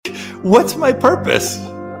What's my purpose?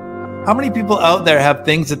 How many people out there have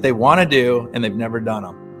things that they want to do and they've never done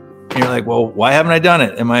them? And you're like, well, why haven't I done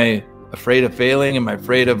it? Am I afraid of failing? Am I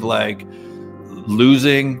afraid of like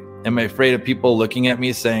losing? Am I afraid of people looking at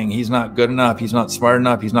me saying he's not good enough? He's not smart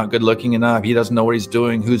enough. He's not good looking enough. He doesn't know what he's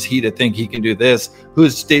doing. Who's he to think he can do this?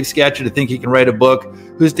 Who's Dave Scatcher to think he can write a book?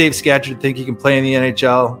 Who's Dave Scatcher to think he can play in the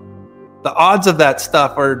NHL? The odds of that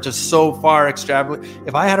stuff are just so far extravagant.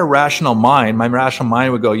 If I had a rational mind, my rational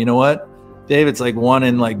mind would go, you know what, Dave, it's like one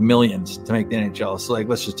in like millions to make the NHL. So like,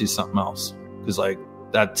 let's just do something else. Because like,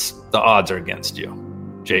 that's the odds are against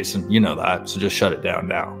you. Jason, you know that. So just shut it down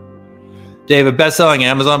now. Dave, a best-selling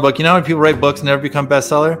Amazon book. You know when people write books and never become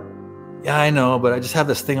bestseller? Yeah, I know, but I just have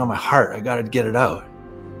this thing on my heart. I got to get it out.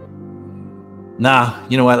 Nah,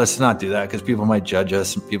 you know what? Let's not do that because people might judge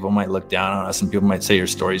us and people might look down on us and people might say your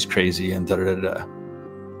story's crazy and da-da-da-da.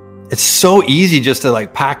 It's so easy just to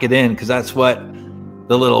like pack it in because that's what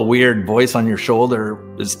the little weird voice on your shoulder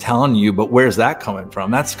is telling you. But where's that coming from?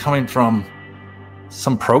 That's coming from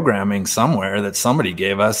some programming somewhere that somebody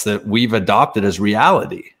gave us that we've adopted as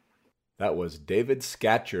reality. That was David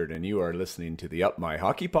Scatchard, and you are listening to the Up My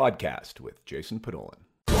Hockey Podcast with Jason Podollan.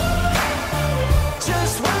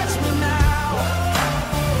 Just watch me now.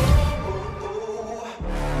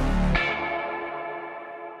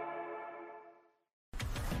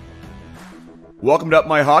 Welcome to Up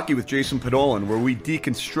My Hockey with Jason Podollan, where we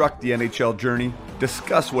deconstruct the NHL journey,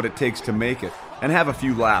 discuss what it takes to make it, and have a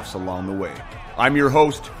few laughs along the way. I'm your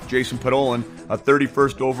host, Jason Podollan, a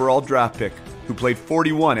 31st overall draft pick who played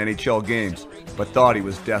 41 NHL games, but thought he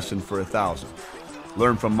was destined for 1,000.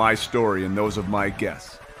 Learn from my story and those of my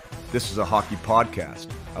guests. This is a hockey podcast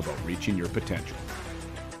about reaching your potential.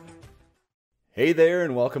 Hey there,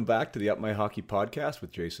 and welcome back to the Up My Hockey Podcast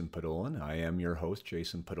with Jason Podollan. I am your host,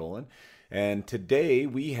 Jason Podollan, and today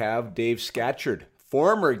we have Dave Scatchard,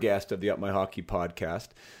 former guest of the Up My Hockey Podcast,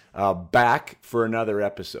 back for another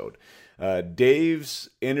episode. Dave's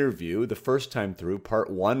interview, the first time through, part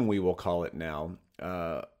one we will call it now,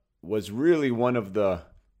 was really one of the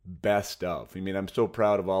best of. I mean, I'm so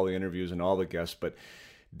proud of all the interviews and all the guests, but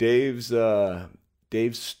Dave's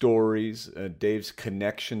stories, Dave's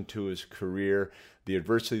connection to his career, the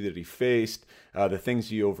adversity that he faced, the things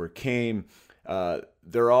he overcame,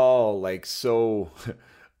 they're all like so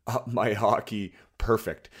Up My Hockey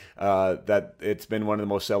perfect that it's been one of the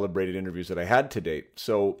most celebrated interviews that I had to date.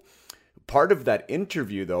 So part of that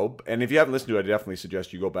interview, though, and if you haven't listened to it, I definitely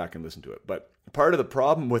suggest you go back and listen to it. But part of the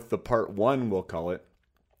problem with the part one, we'll call it,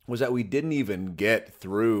 was that we didn't even get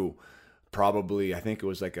through probably, I think it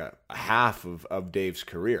was like a half of Dave's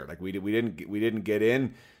career. Like we didn't get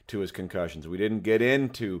into his concussions. We didn't get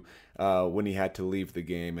into when he had to leave the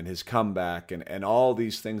game and his comeback and all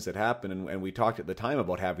these things that happened. And we talked at the time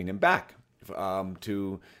about having him back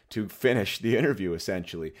to finish the interview,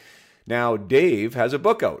 essentially. Now, Dave has a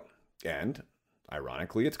book out. And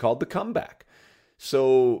ironically, it's called The Comeback.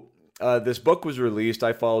 So this book was released.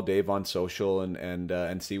 I follow Dave on social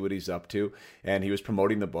and see what he's up to. And he was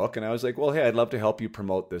promoting the book. And I was like, well, hey, I'd love to help you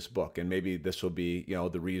promote this book. And maybe this will be, you know,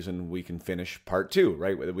 the reason we can finish part two,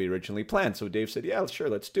 right? That we originally planned. So Dave said, yeah, sure,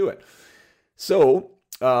 let's do it. So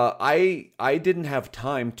I didn't have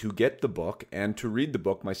time to get the book and to read the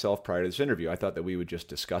book myself prior to this interview. I thought that we would just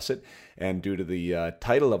discuss it. And due to the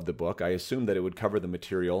title of the book, I assumed that it would cover the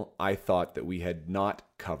material I thought that we had not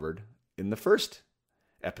covered in the first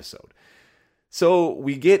episode. So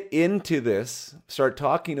we get into this, start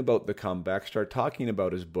talking about the comeback, start talking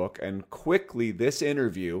about his book, and quickly this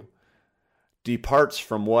interview departs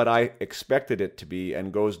from what I expected it to be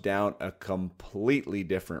and goes down a completely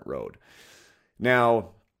different road. Now,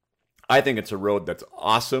 I think it's a road that's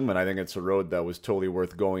awesome, and I think it's a road that was totally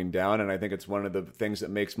worth going down, and I think it's one of the things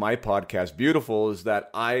that makes my podcast beautiful is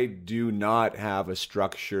that I do not have a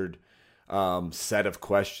structured set of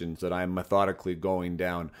questions that I'm methodically going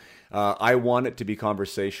down. I want it to be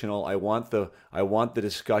conversational. I want the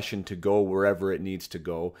discussion to go wherever it needs to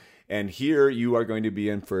go, and here you are going to be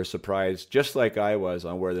in for a surprise, just like I was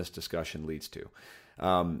on where this discussion leads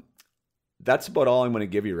to. That's about all I'm going to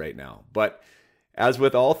give you right now, but as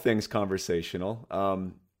with all things conversational,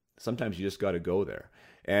 sometimes you just got to go there.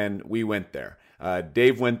 And we went there.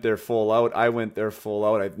 Dave went there full out. I went there full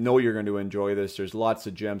out. I know you're going to enjoy this. There's lots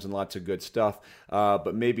of gems and lots of good stuff,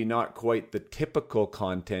 but maybe not quite the typical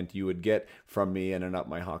content you would get from me in an Up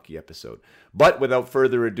My Hockey episode. But without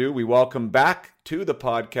further ado, we welcome back to the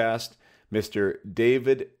podcast, Mr.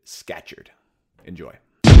 David Scatchard. Enjoy.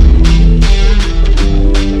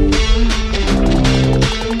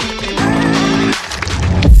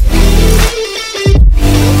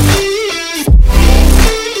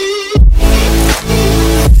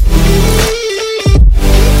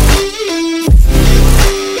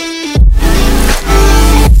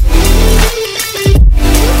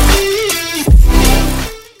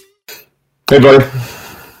 Hey, buddy.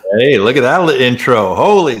 Hey, look at that intro.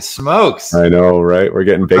 Holy smokes. I know, right? We're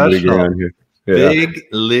getting big league around here. Yeah. Big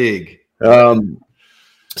league.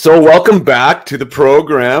 So welcome back to the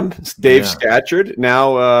program. It's Dave Scatcherd.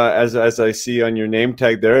 Now, as I see on your name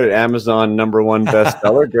tag there, Amazon #1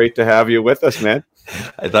 bestseller. Great to have you with us, man.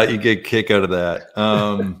 I thought you'd get a kick out of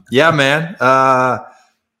that. Yeah, man.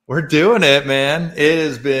 We're doing it, man. It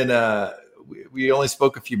has been we only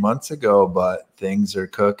spoke a few months ago, but things are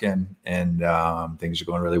cooking and things are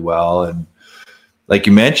going really well. And like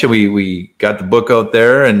you mentioned, we got the book out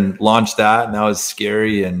there and launched that, and that was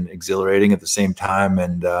scary and exhilarating at the same time.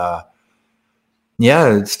 And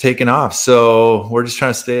yeah, it's taken off. So we're just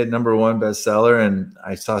trying to stay at #1 bestseller. And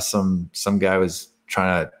I saw some guy was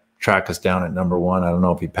trying to track us down at #1. I don't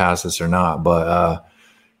know if he passed us or not, but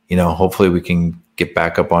hopefully we can get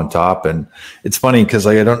back up on top. And it's funny because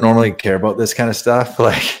I don't normally care about this kind of stuff.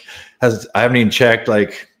 I haven't even checked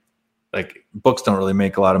like books don't really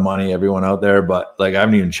make a lot of money, everyone out there, but I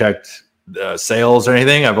haven't even checked sales or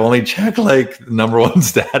anything. I've only checked #1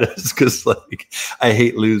 status because I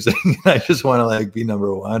hate losing. I just want to be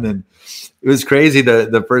 #1. And it was crazy.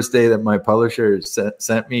 The first day that my publisher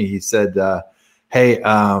sent me, he said, hey,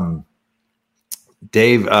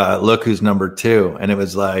 Dave, look who's #2. And it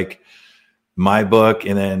was my book,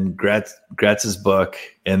 and then Gretz's book,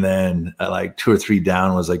 and then 2 or 3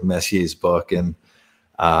 down was Messier's book. And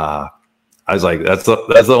I was like, that's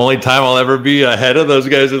the only time I'll ever be ahead of those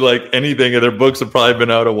guys with anything, and their books have probably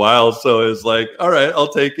been out a while. So it was all right, I'll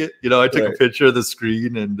take it. I took a picture of the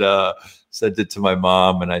screen and sent it to my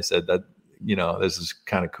mom, and I said that, this is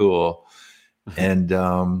kind of cool. And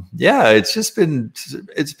yeah, it's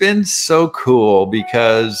been so cool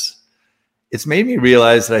because it's made me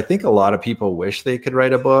realize that I think a lot of people wish they could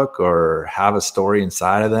write a book or have a story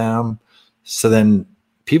inside of them. So then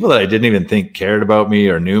people that I didn't even think cared about me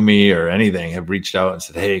or knew me or anything have reached out and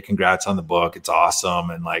said, hey, congrats on the book. It's awesome.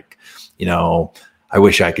 And I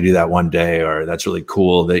wish I could do that one day, or that's really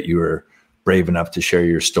cool that you were brave enough to share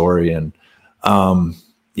your story. And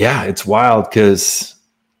yeah, it's wild because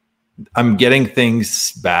I'm getting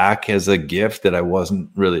things back as a gift that I wasn't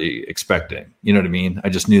really expecting. You know what I mean? I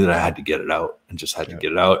just knew that I had to get it out and just had to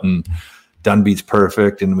get it out, and done beats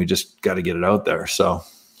perfect. And we just got to get it out there. So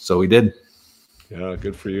we did. Yeah.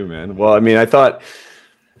 Good for you, man. Well,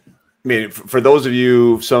 for those of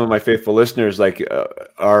you, some of my faithful listeners,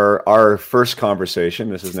 our first conversation,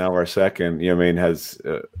 this is now our second,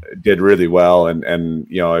 did really well. And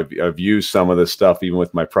I've used some of this stuff even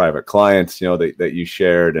with my private clients, that you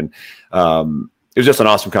shared. And it was just an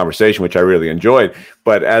awesome conversation, which I really enjoyed.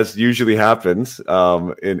 But as usually happens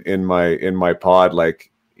in my pod,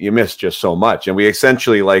 you miss just so much. And we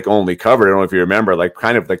essentially only covered, I don't know if you remember,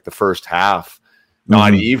 the first half,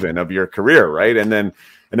 not even of your career. Right. And then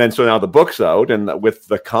so now the book's out, and with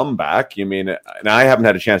the comeback, and I haven't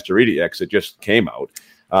had a chance to read it yet because it just came out.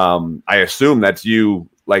 I assume that's you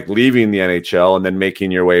leaving the NHL and then making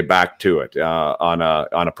your way back to it on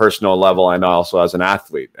a personal level and also as an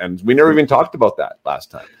athlete. And we never even talked about that last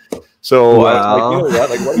time. So I was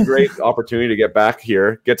what a great opportunity to get back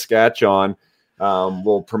here, get Scatch on.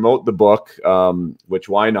 We'll promote the book, which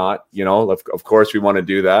why not? Of course we want to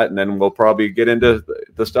do that. And then we'll probably get into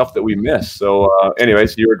the stuff that we miss. So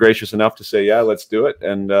anyways, you were gracious enough to say, yeah, let's do it.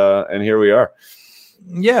 And here we are.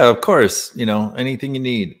 Yeah, of course. Anything you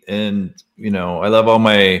need. And, I love all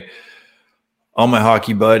my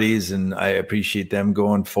hockey buddies, and I appreciate them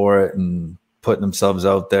going for it and putting themselves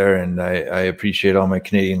out there. And I appreciate all my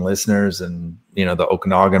Canadian listeners and, the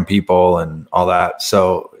Okanagan people and all that.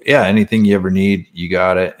 So yeah, anything you ever need, you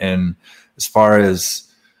got it. And as far as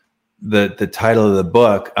the title of the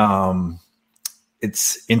book,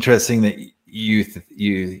 it's interesting that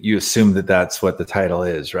you assume that that's what the title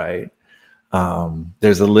is, right?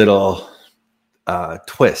 There's a little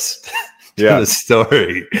twist to the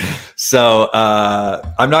story. So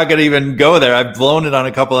I'm not going to even go there. I've blown it on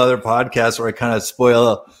a couple other podcasts where I kind of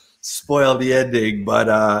spoil the ending,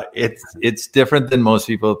 but it's different than most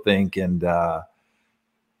people think. And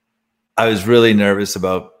I was really nervous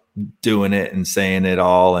about doing it and saying it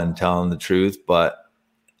all and telling the truth. But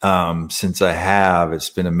since I have, it's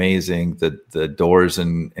been amazing the doors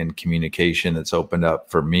and communication that's opened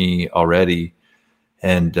up for me already.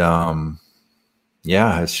 And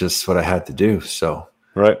yeah, it's just what I had to do. So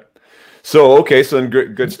right. So okay, so then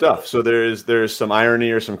good stuff. So there's some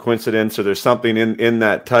irony or some coincidence, or there's something in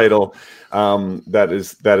that title that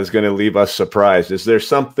is going to leave us surprised. Is there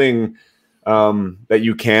something that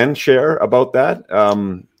you can share about that?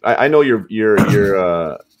 I know you're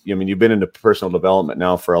I mean, you've been into personal development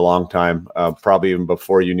now for a long time, probably even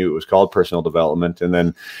before you knew it was called personal development. And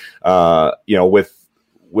then,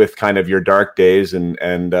 with kind of your dark days and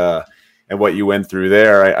what you went through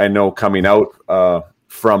there, I know coming out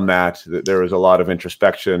from that there was a lot of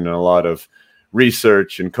introspection and a lot of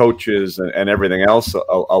research and coaches and everything else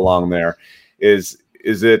along there. Is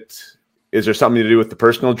there something to do with the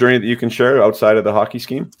personal journey that you can share outside of the hockey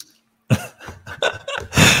scheme?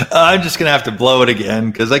 I'm just gonna have to blow it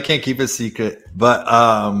again because I can't keep a secret. But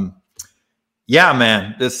yeah,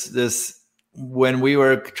 man, this when we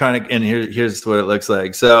were trying to, and here's what it looks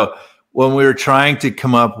like. So when we were trying to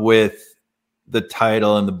come up with the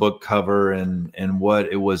title and the book cover and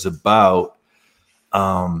what it was about,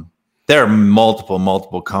 there are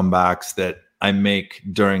multiple comebacks that I make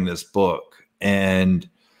during this book, and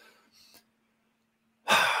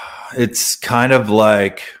it's kind of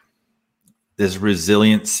like this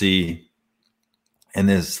resiliency and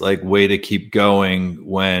this like way to keep going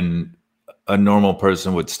when a normal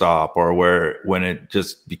person would stop, or when it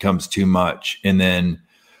just becomes too much. And then,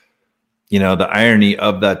 the irony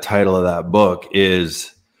of that title of that book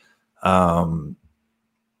is, oh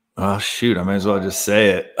shoot, I might as well just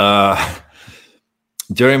say it.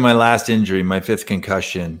 During my last injury, my 5th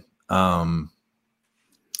concussion, I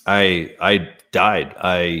died.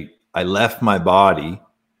 I left my body,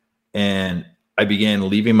 and I began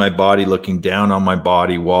leaving my body, looking down on my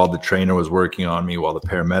body while the trainer was working on me, while the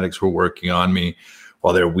paramedics were working on me,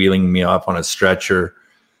 while they're wheeling me up on a stretcher.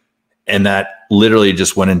 And that literally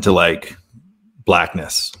just went into like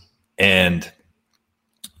blackness. And,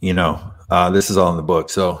 this is all in the book.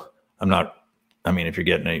 So if you're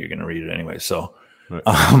getting it, you're going to read it anyway. So,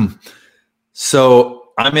 right.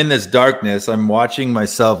 So I'm in this darkness. I'm watching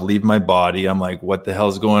myself leave my body. I'm like, what the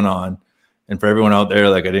hell's going on? And for everyone out there,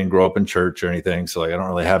 like, I didn't grow up in church or anything. So like, I don't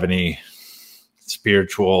really have any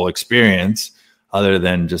spiritual experience other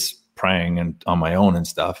than just praying and on my own and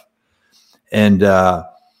stuff. And after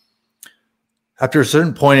a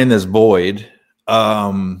certain point in this void,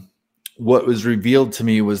 what was revealed to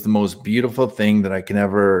me was the most beautiful thing that I can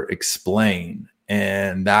ever explain.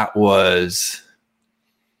 And that was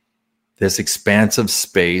this expansive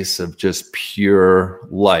space of just pure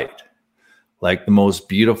light, like the most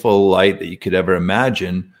beautiful light that you could ever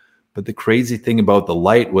imagine. But the crazy thing about the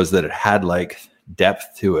light was that it had like depth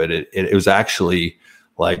to it. It was actually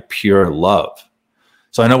like pure love.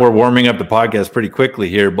 So I know we're warming up the podcast pretty quickly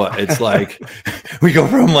here, but it's like we go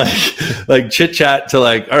from like chit chat to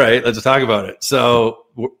like, all right, let's talk about it. So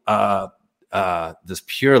this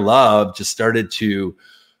pure love just started to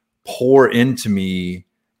pour into me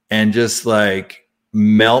and just like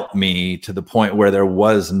melt me to the point where there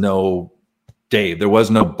was no Dave, there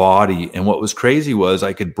was no body. And what was crazy was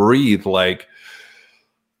I could breathe like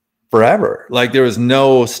forever. Like there was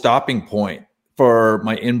no stopping point for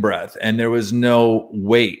my in-breath, and there was no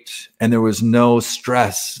weight, and there was no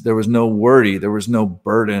stress, there was no worry, there was no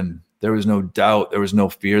burden, there was no doubt, there was no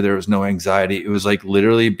fear, there was no anxiety. It was like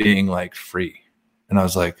literally being like free. And I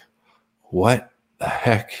was like, what the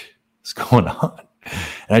heck is going on?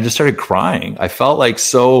 And I just started crying. I felt like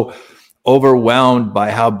so overwhelmed by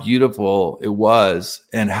how beautiful it was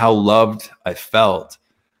and how loved I felt.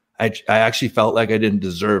 I actually felt like I didn't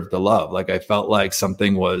deserve the love. Like I felt like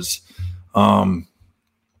something was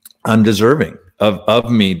undeserving of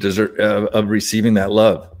me of receiving that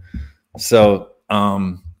love. So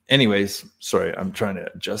anyways, sorry, I'm trying to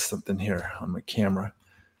adjust something here on my camera.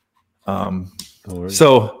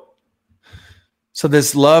 So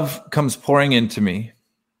this love comes pouring into me,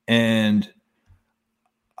 and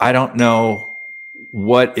I don't know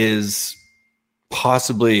what is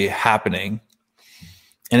possibly happening.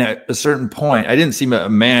 And at a certain point, I didn't see a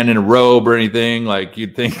man in a robe or anything like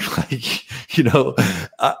you'd think, like,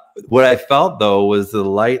 what I felt though was the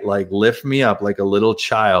light like lift me up like a little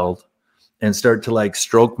child and start to like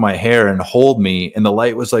stroke my hair and hold me. And the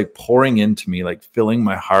light was like pouring into me, like filling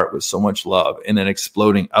my heart with so much love, and then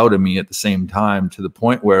exploding out of me at the same time, to the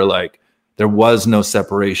point where like there was no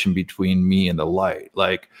separation between me and the light.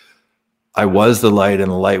 Like I was the light and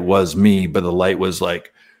the light was me, but the light was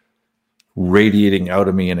like radiating out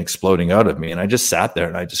of me and exploding out of me. And I just sat there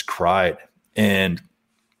and I just cried. And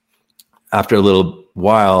after a little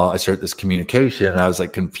while, I started this communication, and I was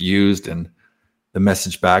like confused, and the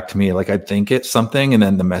message back to me, like I'd think it's something, and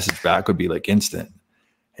then the message back would be like instant.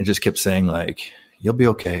 It just kept saying like, you'll be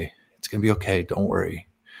okay. It's going to be okay. Don't worry.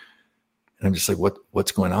 And I'm just like,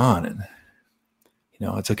 what's going on? And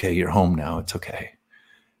it's okay. You're home now. It's okay.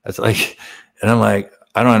 That's like, and I'm like,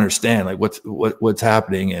 I don't understand. Like what's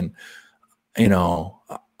happening. And,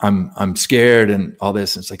 I'm scared and all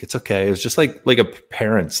this. And it's like, it's okay. It was just like a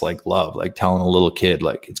parent's like love, like telling a little kid,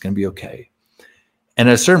 like, it's going to be okay. And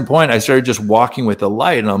at a certain point, I started just walking with the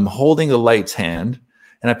light, and I'm holding the light's hand.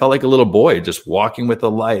 And I felt like a little boy just walking with the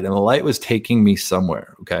light, and the light was taking me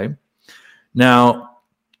somewhere. Okay. Now,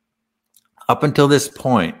 up until this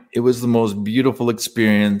point, it was the most beautiful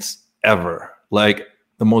experience ever. Like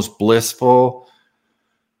the most blissful,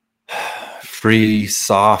 free,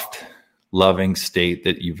 soft, loving state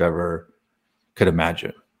that you've ever could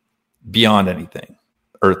imagine, beyond anything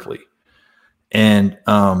earthly. And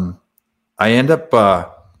I end up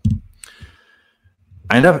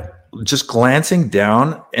just glancing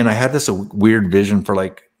down, and I had this weird vision for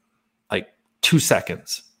like 2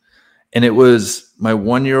 seconds. And it was my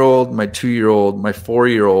 1-year-old, my 2-year-old, my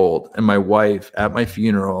 4-year-old, and my wife at my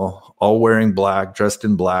funeral, all wearing black, dressed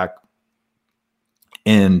in black.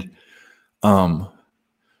 And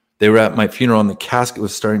they were at my funeral, and the casket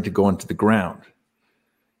was starting to go into the ground.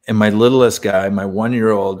 And my littlest guy, my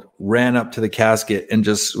 1-year-old, ran up to the casket and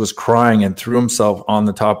just was crying and threw himself on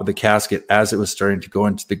the top of the casket as it was starting to go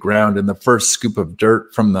into the ground. And the first scoop of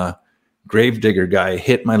dirt from the gravedigger guy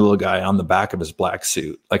hit my little guy on the back of his black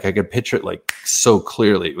suit. Like I could picture it like so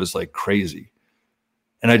clearly. It was like crazy.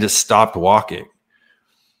 And I just stopped walking.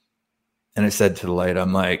 And I said to the light,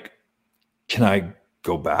 I'm like, can I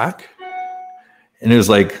go back? And it was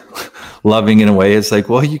like loving in a way. It's like,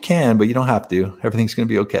 well, you can, but you don't have to. Everything's going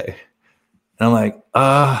to be okay. And I'm like,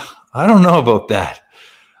 I don't know about that.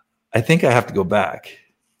 I think I have to go back.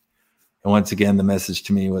 And once again, the message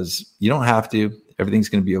to me was, you don't have to. Everything's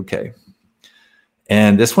going to be okay.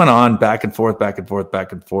 And this went on back and forth, back and forth,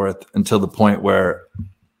 back and forth until the point where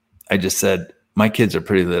I just said, my kids are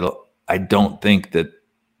pretty little. I don't think that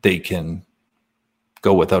they can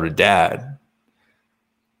go without a dad.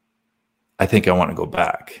 I think I want to go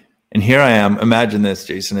back. And here I am. Imagine this,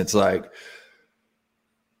 Jason. It's like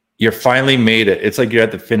you're finally made it. It's like you're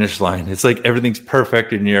at the finish line. It's like everything's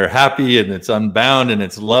perfect and you're happy and it's unbound and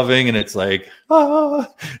it's loving and it's like, ah.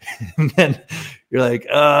 And then you're like,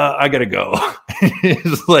 I got to go.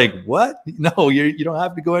 It's like, what? No, you don't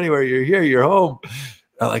have to go anywhere. You're here. You're home.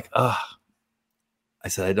 I'm like, I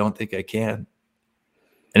said, I don't think I can.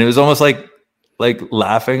 And it was almost like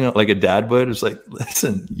laughing like a dad would. It's like,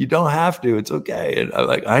 listen, you don't have to. It's okay. And I'm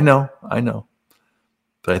like, I know.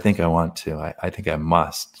 But I think I want to. I think I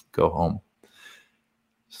must go home.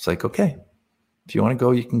 It's like, okay, if you want to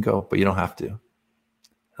go, you can go, but you don't have to.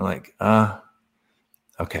 I'm like,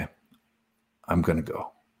 okay, I'm going to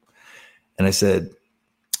go. And I said,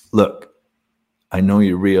 look, I know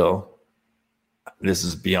you're real. This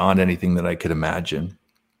is beyond anything that I could imagine.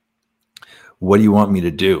 What do you want me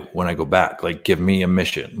to do when I go back? Like, give me a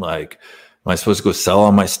mission. Like, am I supposed to go sell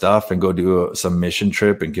all my stuff and go do some mission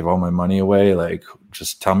trip and give all my money away? Like,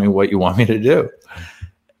 just tell me what you want me to do.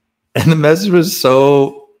 And the message was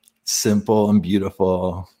so simple and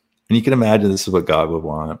beautiful. And you can imagine this is what God would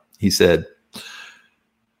want. He said,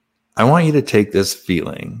 I want you to take this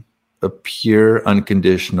feeling of pure,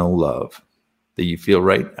 unconditional love that you feel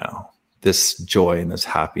right now, this joy and this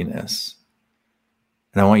happiness.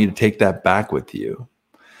 And I want you to take that back with you.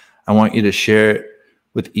 I want you to share it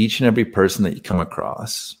with each and every person that you come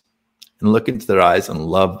across and look into their eyes and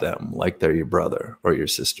love them like they're your brother or your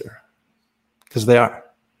sister, because they are.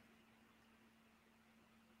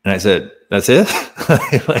 And I said, that's it?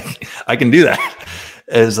 Like, I can do that.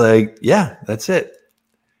 And it's like, yeah, that's it.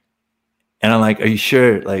 And I'm like, are you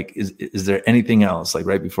sure? Like, is there anything else? Like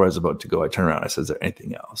right before I was about to go, I turned around. I said, is there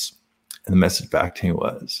anything else? And the message back to me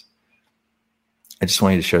was, I just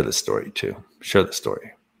want you to share this story too. Share the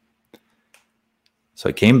story. So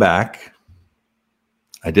I came back.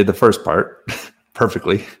 I did the first part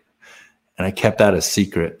perfectly. And I kept that a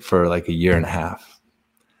secret for like a year and a half.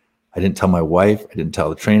 I didn't tell my wife. I didn't tell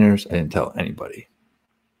the trainers. I didn't tell anybody.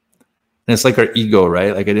 And it's like our ego,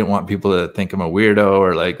 right? Like I didn't want people to think I'm a weirdo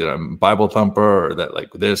or like that I'm a Bible thumper or that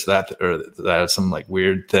like this, that, or that's some like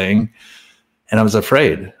weird thing. And I was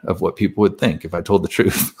afraid of what people would think if I told the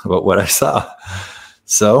truth about what I saw.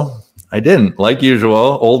 So I didn't. Like usual,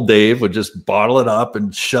 old Dave would just bottle it up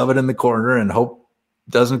and shove it in the corner and hope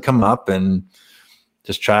it doesn't come up and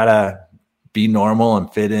just try to be normal and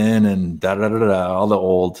fit in and all the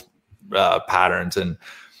old patterns. And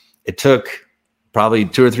it took probably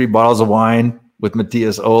 2 or 3 bottles of wine with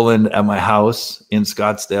Matthias Oland at my house in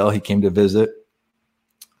Scottsdale. He came to visit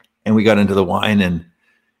and we got into the wine and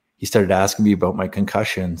he started asking me about my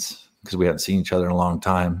concussions because we hadn't seen each other in a long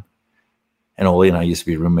time. And Oli and I used to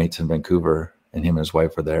be roommates in Vancouver, and him and his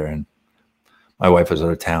wife were there. And my wife was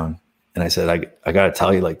out of town. And I said, I got to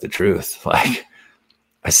tell you like the truth. Like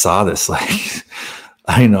I saw this, like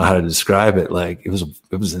I don't know how to describe it. Like it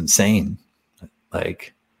was insane.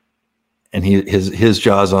 Like, and his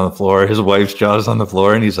jaw's on the floor, his wife's jaw's on the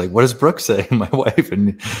floor. And he's like, what does Brooke say? My wife.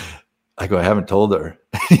 And I go, I haven't told her.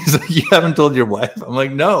 He's like, you haven't told your wife? I'm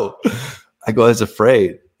like, no. I go, I was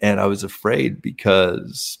afraid. And I was afraid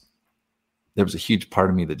because there was a huge part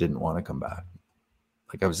of me that didn't want to come back.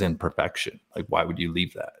 Like I was in perfection. Like, why would you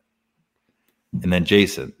leave that? And then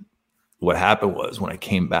Jason, what happened was when I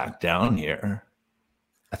came back down here,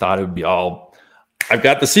 I thought it would be all, I've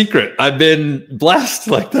got the secret. I've been blessed.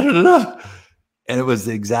 Like, da, da, da, da. And it was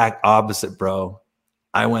the exact opposite, bro.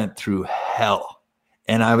 I went through hell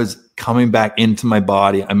and I was coming back into my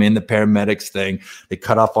body. I'm in the paramedics thing. They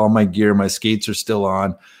cut off all my gear. My skates are still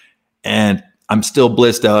on and I'm still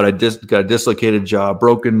blissed out. I just got a dislocated jaw,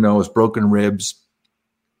 broken nose, broken ribs,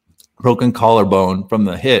 broken collarbone from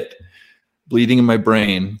the hit, bleeding in my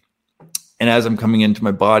brain. And as I'm coming into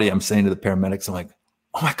my body, I'm saying to the paramedics, I'm like,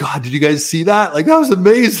 oh my God, did you guys see that? Like, that was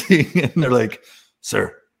amazing. And they're like,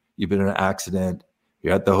 sir, you've been in an accident.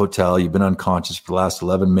 You're at the hotel. You've been unconscious for the last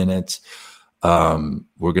 11 minutes. We're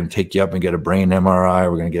going to take you up and get a brain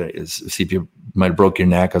MRI. We're going to see if you might have broke your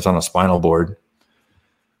neck. I was on a spinal board.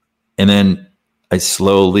 And then I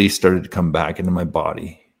slowly started to come back into my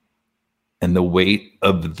body. And the weight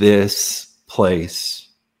of this place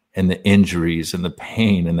and the injuries and the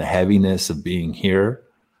pain and the heaviness of being here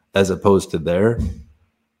as opposed to there,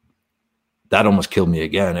 that almost killed me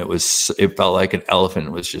again. It felt like an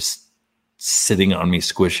elephant was just sitting on me,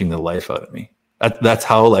 squishing the life out of me. That's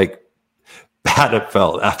how like bad it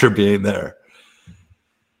felt after being there.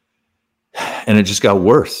 And it just got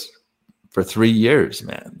worse for 3 years,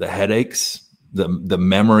 man. The headaches, the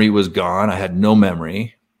memory was gone. I had no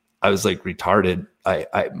memory. I was like retarded.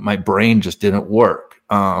 My brain just didn't work.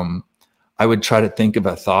 I would try to think of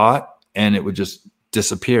a thought and it would just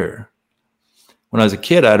disappear. When I was a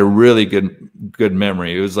kid, I had a really good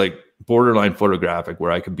memory. It was like borderline photographic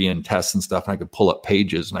where I could be in tests and stuff and I could pull up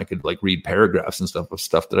pages and I could like read paragraphs and stuff of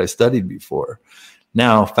stuff that I studied before.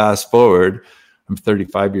 Now, fast forward, I'm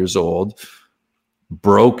 35 years old,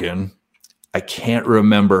 broken. I can't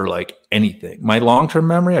remember like anything. My long-term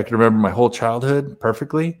memory, I could remember my whole childhood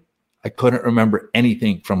perfectly. I couldn't remember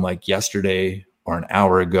anything from like yesterday or an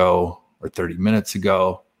hour ago or 30 minutes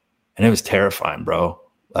ago. And it was terrifying, bro.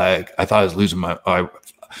 Like I thought I was losing my eye.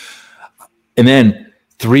 And then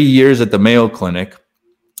 3 years at the Mayo Clinic,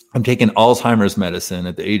 I'm taking Alzheimer's medicine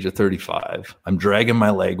at the age of 35. I'm dragging my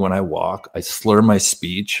leg when I walk. I slur my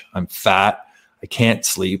speech. I'm fat. I can't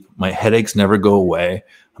sleep. My headaches never go away.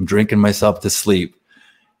 I'm drinking myself to sleep.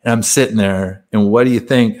 And I'm sitting there. And what do you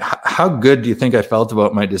think? How good do you think I felt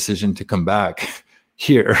about my decision to come back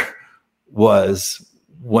here was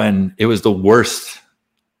when it was the worst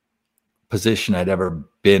position I'd ever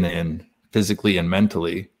been in physically and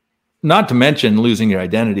mentally, not to mention losing your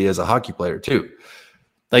identity as a hockey player too.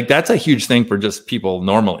 Like that's a huge thing for just people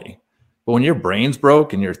normally. But when your brain's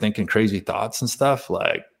broke and you're thinking crazy thoughts and stuff,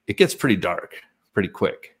 like it gets pretty dark pretty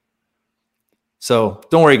quick. So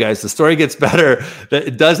don't worry, guys. The story gets better.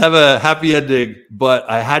 It does have a happy ending, but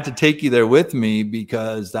I had to take you there with me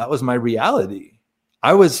because that was my reality.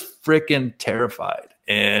 I was freaking terrified.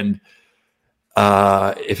 And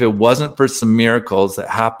if it wasn't for some miracles that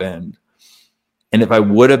happened, and if I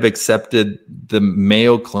would have accepted the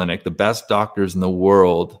Mayo Clinic, the best doctors in the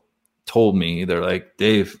world told me, they're like,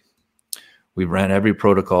 Dave, we ran every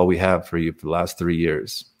protocol we have for you for the last 3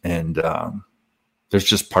 years. And there's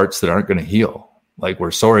just parts that aren't going to heal. Like,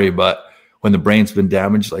 we're sorry, but when the brain's been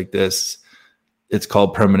damaged like this, it's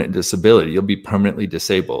called permanent disability. You'll be permanently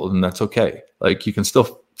disabled, and that's okay. Like, you can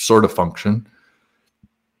still sort of function.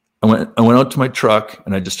 I went out to my truck,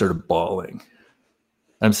 and I just started bawling.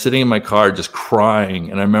 I'm sitting in my car just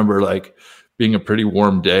crying, and I remember, like, being a pretty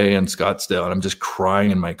warm day in Scottsdale, and I'm just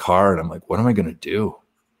crying in my car, and I'm like, what am I going to do?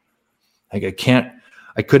 Like, I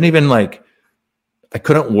couldn't even, like, I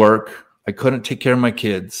couldn't work. I couldn't take care of my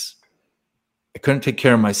kids. I couldn't take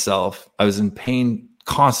care of myself. I was in pain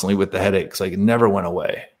constantly with the headaches. Like, it never went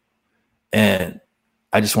away. And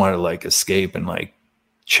I just wanted to like escape and like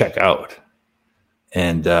check out.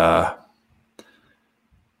 And yeah,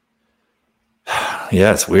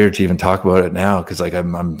 it's weird to even talk about it now because like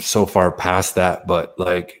I'm so far past that. But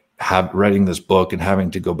like writing this book and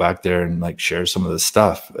having to go back there and like share some of this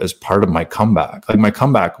stuff as part of my comeback. Like my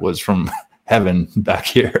comeback was from heaven back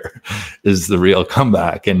here is the real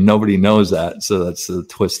comeback, and nobody knows that. So that's the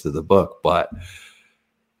twist of the book. But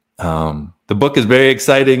the book is very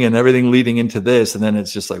exciting and everything leading into this, and then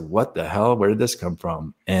it's just like, what the hell? Where did this come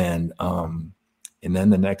from? And then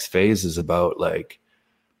the next phase is about like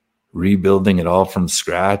rebuilding it all from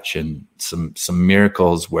scratch, and some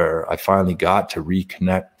miracles where I finally got to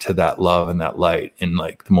reconnect to that love and that light in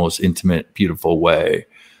like the most intimate, beautiful way.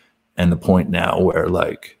 And the point now where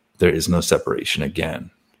like there is no separation again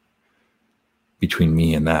between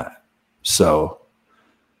me and that. So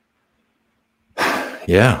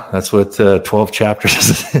yeah, that's what 12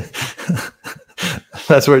 chapters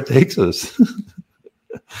that's where it takes us.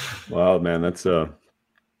 Wow, man, that's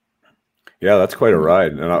that's quite a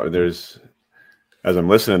ride. And as I'm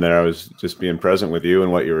listening there, I was just being present with you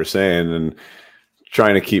and what you were saying, and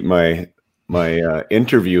trying to keep my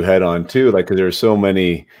interview head on too. Like, 'cause there's so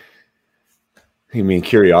many,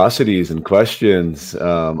 curiosities and questions,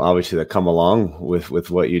 obviously, that come along with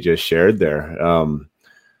what you just shared there.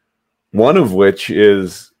 One of which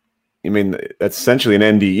is, that's essentially an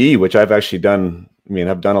NDE, which I've actually done.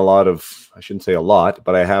 I've done a lot of, I shouldn't say a lot,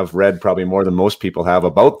 but I have read probably more than most people have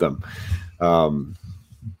about them.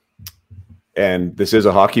 And this is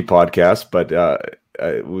a hockey podcast, but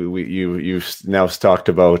you've now talked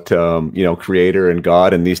about Creator and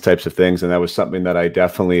God and these types of things, and that was something that I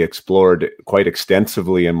definitely explored quite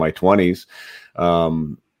extensively in my 20s,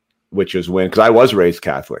 which is because I was raised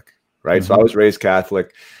Catholic, right? Mm-hmm. So I was raised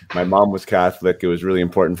Catholic. My mom was Catholic. It was really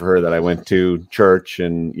important for her that I went to church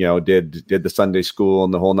and did the Sunday school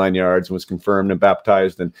and the whole 9 yards, and was confirmed and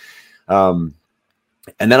baptized,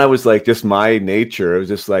 and then I was like, just my nature, it was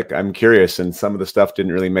just like, I'm curious, and some of the stuff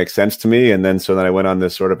didn't really make sense to me. And then I went on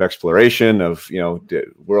this sort of exploration of,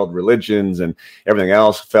 world religions and everything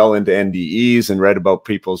else, fell into NDEs and read about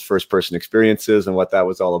people's first person experiences and what that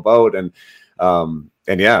was all about. And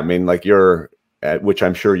yeah, like which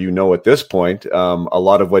I'm sure at this point, a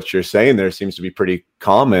lot of what you're saying there seems to be pretty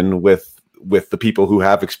common with the people who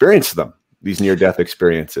have experienced them. These near-death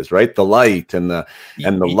experiences, right? The light and the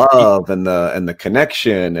love and the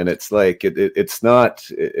connection, and it's like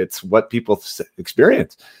it's what people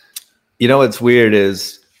experience. What's weird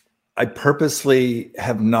is I purposely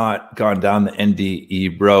have not gone down the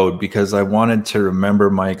NDE road because I wanted to remember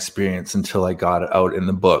my experience until I got it out in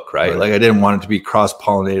the book, right? Like I didn't want it to be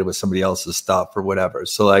cross-pollinated with somebody else's stuff or whatever.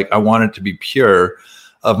 So like I want it to be pure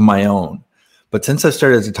of my own. But since I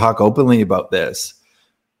started to talk openly about this,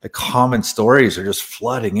 the common stories are just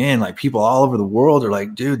flooding in. Like people all over the world are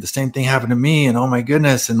like, dude, the same thing happened to me. And oh my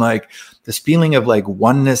goodness. And like this feeling of like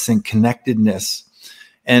oneness and connectedness.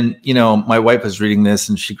 And, my wife was reading this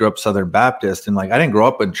and she grew up Southern Baptist, and like, I didn't grow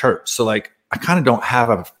up in church. So like, I kind of don't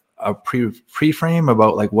have a pre-frame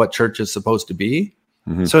about like what church is supposed to be.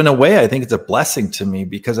 Mm-hmm. So in a way, I think it's a blessing to me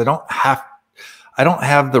because I don't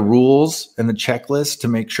have the rules and the checklist to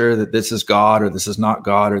make sure that this is God or this is not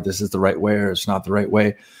God or this is the right way or it's not the right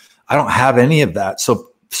way. I don't have any of that.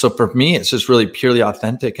 So for me, it's just really purely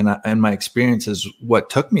authentic, and my experience is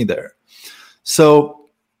what took me there. So,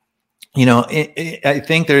 I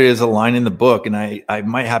think there is a line in the book, and I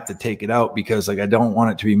might have to take it out because like I don't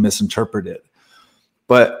want it to be misinterpreted.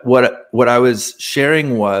 But what I was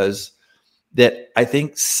sharing was that I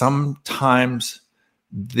think sometimes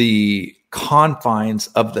the confines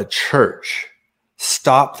of the church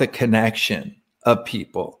stop the connection of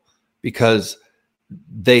people because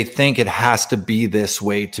they think it has to be this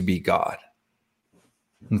way to be God.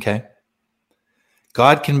 Okay?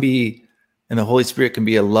 God can be, and the Holy Spirit can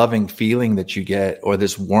be a loving feeling that you get, or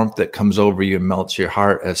this warmth that comes over you and melts your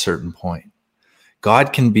heart at a certain point.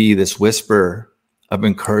 God can be this whisper of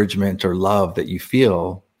encouragement or love that you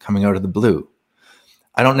feel coming out of the blue.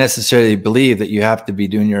 I don't necessarily believe that you have to be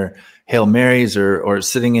doing your Hail Marys or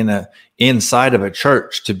sitting inside of a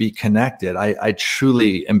church to be connected. I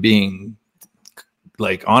truly am being,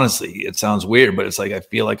 like, honestly, it sounds weird, but it's like I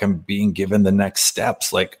feel like I'm being given the next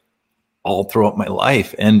steps like all throughout my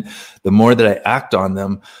life. And the more that I act on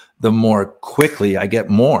them, the more quickly I get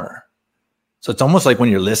more. So it's almost like when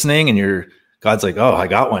you're listening and God's like, oh, I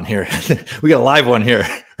got one here. We got a live one here,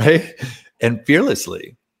 right? And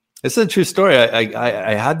fearlessly. It's a true story.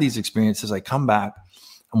 I had these experiences. I come back.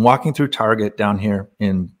 I'm walking through Target down here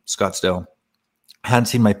in Scottsdale. I hadn't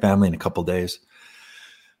seen my family in a couple of days.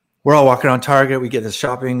 We're all walking around Target. We get this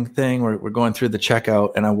shopping thing. We're going through the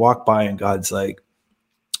checkout. And I walk by and God's like,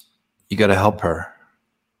 you got to help her.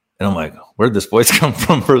 And I'm like, where'd this voice come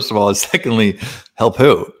from, first of all? And secondly, help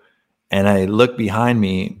who? And I look behind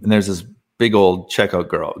me and there's this big old checkout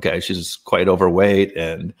girl. Okay. She's quite overweight.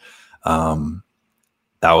 And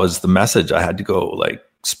that was the message. I had to go like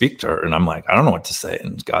speak to her. And I'm like, I don't know what to say.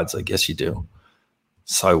 And God's like, yes, you do.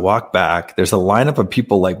 So I walk back. There's a lineup of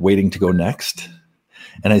people like waiting to go next.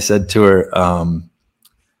 And I said to her,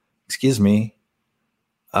 excuse me,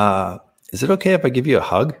 is it okay if I give you a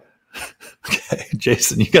hug? Okay,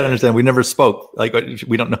 Jason, you got to understand, we never spoke. Like,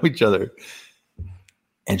 we don't know each other.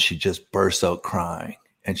 And she just bursts out crying,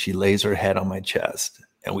 and she lays her head on my chest,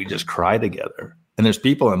 and we just cry together. And there's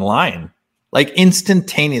people in line, like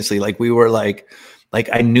instantaneously, like we were like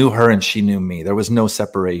I knew her and she knew me. There was no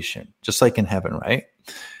separation, just like in heaven, right?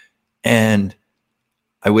 And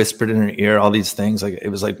I whispered in her ear all these things. Like, it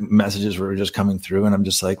was like messages were just coming through, and I'm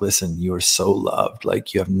just like, listen, you are so loved.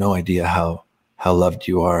 Like, you have no idea how loved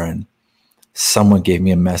you are. And someone gave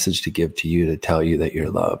me a message to give to you, to tell you that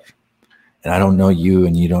you're loved. And I don't know you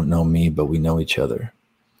and you don't know me, but we know each other.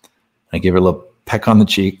 I gave her a little peck on the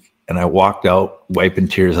cheek, and I walked out, wiping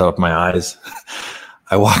tears out of my eyes.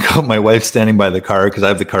 I walk out, my wife's standing by the car because I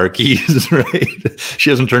have the car keys, right? She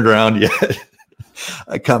hasn't turned around yet.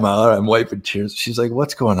 I come out, I'm wiping tears. She's like,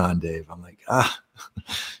 what's going on, Dave? I'm like,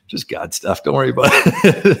 just God stuff. Don't worry about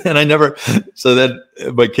it. And so then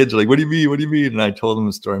my kids are like, what do you mean? What do you mean? And I told them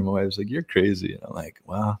the story. My wife's like, you're crazy. And I'm like,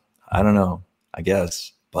 well, I don't know, I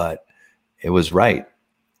guess, but it was right.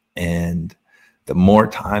 And the more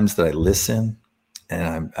times that I listen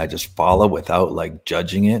and I just follow without like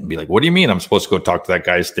judging it and be like, what do you mean I'm supposed to go talk to that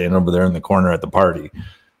guy standing over there in the corner at the party?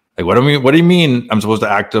 Like, what do you mean I'm supposed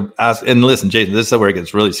to ask? And listen, Jason, this is where it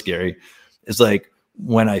gets really scary. It's like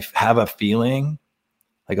when I have a feeling,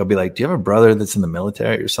 like I'll be like, do you have a brother that's in the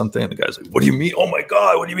military or something? And the guy's like, what do you mean? Oh my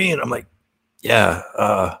God, what do you mean? I'm like, yeah,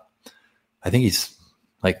 I think he's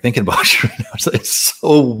like thinking about you right now. It's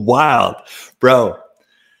so wild, bro.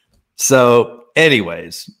 So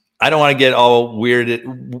anyways, I don't want to get all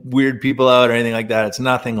weird people out or anything like that. It's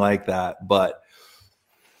nothing like that, but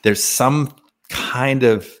there's some kind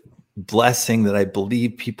of blessing that I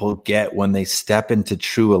believe people get when they step into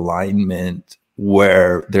true alignment,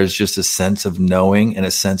 where there's just a sense of knowing and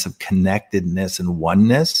a sense of connectedness and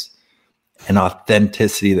oneness and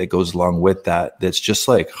authenticity that goes along with that. That's just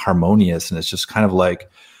like harmonious. And it's just kind of like,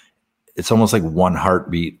 it's almost like one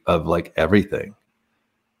heartbeat of like everything.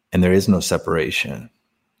 And there is no separation. And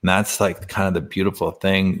that's like kind of the beautiful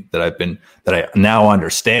thing that I now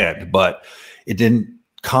understand, but it didn't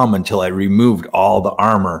come until I removed all the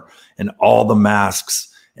armor and all the masks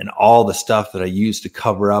and all the stuff that I used to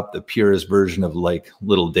cover up the purest version of like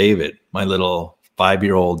little David, my little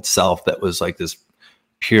 5-year-old self that was like this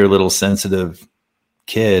pure little sensitive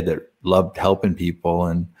kid that loved helping people.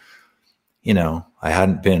 And, you know, I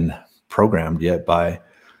hadn't been programmed yet by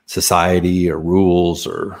society or rules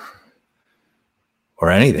or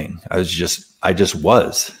anything. I just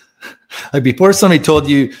was. Like, before somebody told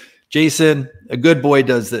you, Jason, a good boy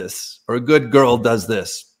does this, or a good girl does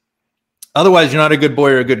this. Otherwise, you're not a good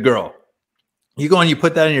boy or a good girl. You go and you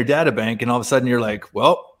put that in your data bank, and all of a sudden you're like,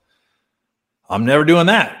 well, I'm never doing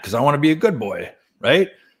that because I want to be a good boy, right?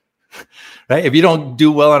 Right? If you don't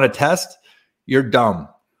do well on a test, you're dumb.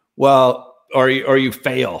 Well, or you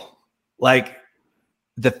fail. Like,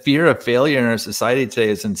 the fear of failure in our society today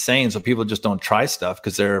is insane. So people just don't try stuff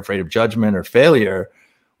because they're afraid of judgment or failure.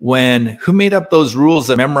 Who made up those rules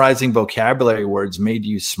that memorizing vocabulary words made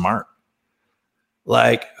you smart?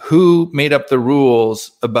 Like, who made up the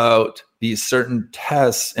rules about these certain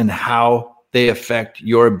tests and how they affect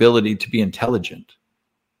your ability to be intelligent?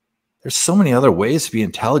 There's so many other ways to be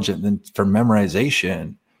intelligent than for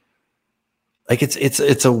memorization. Like,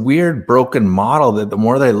 it's a weird broken model that the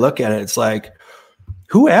more that I look at it, it's like,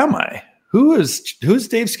 who am I? Who's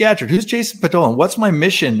Dave Scatcherd? Who's Jason Patola? What's my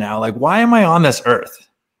mission now? Like, why am I on this earth?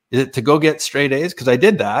 Is it to go get straight A's? Because I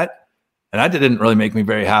did that, and that didn't really make me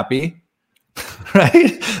very happy.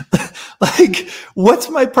 Right? Like, what's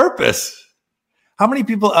my purpose? How many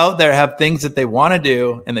people out there have things that they want to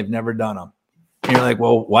do and they've never done them? And you're like,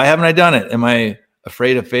 well, why haven't I done it? Am I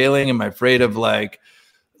afraid of failing? Am I afraid of like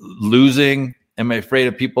losing? Am I afraid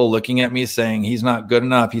of people looking at me saying he's not good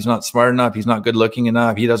enough? He's not smart enough. He's not good looking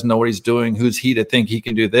enough. He doesn't know what he's doing. Who's he to think he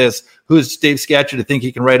can do this? Who's Dave Scatcherd to think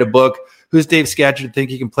he can write a book? Who's Dave Scatcherd to think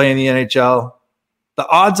he can play in the NHL? The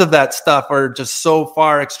odds of that stuff are just so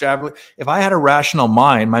far extravagant. If I had a rational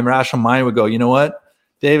mind, my rational mind would go, you know what,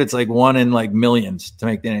 Dave, it's like 1 in like millions to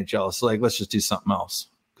make the NHL. So like, let's just do something else.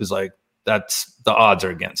 Because like, that's the odds are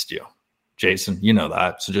against you. Jason, you know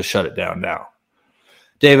that. So just shut it down now.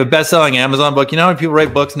 Dave, a best-selling Amazon book. You know how many people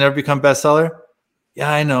write books and never become bestseller?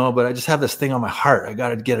 Yeah, I know, but I just have this thing on my heart. I got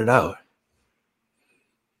to get it out.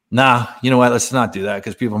 Nah, you know what? Let's not do that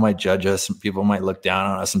because people might judge us and people might look down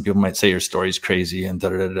on us and people might say your story's crazy and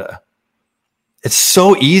da-da-da-da. It's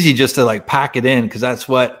so easy just to like pack it in because that's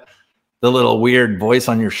what the little weird voice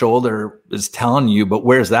on your shoulder is telling you. But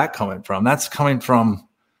where's that coming from? That's coming from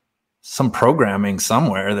some programming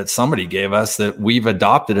somewhere that somebody gave us that we've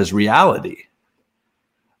adopted as reality.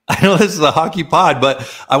 I know this is a hockey pod,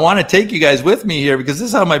 but I want to take you guys with me here because this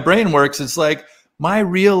is how my brain works. It's like my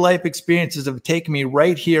real life experiences have taken me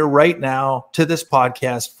right here, right now to this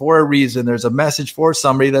podcast for a reason. There's a message for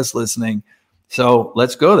somebody that's listening. So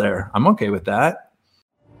let's go there. I'm okay with that.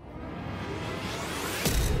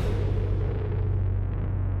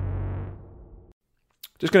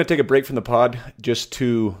 Just going to take a break from the pod just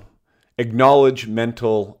to acknowledge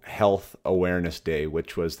Mental Health Awareness Day,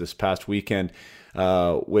 which was this past weekend,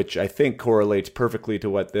 which I think correlates perfectly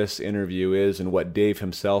to what this interview is and what Dave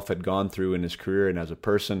himself had gone through in his career and as a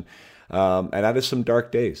person. And that is some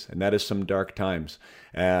dark days, and that is some dark times.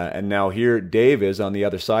 And now here Dave is on the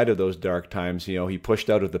other side of those dark times. You know, he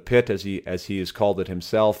pushed out of the pit, as he has called it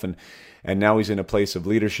himself, and now he's in a place of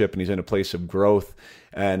leadership and he's in a place of growth.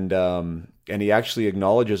 And he actually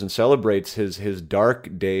acknowledges and celebrates his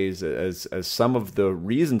dark days as some of the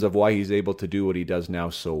reasons of why he's able to do what he does now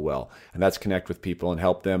so well. And that's connect with people and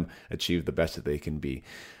help them achieve the best that they can be.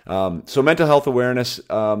 So mental health awareness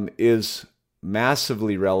is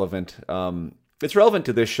massively relevant. It's relevant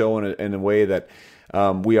to this show in a way that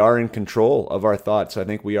we are in control of our thoughts. I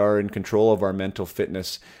think we are in control of our mental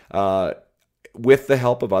fitness with the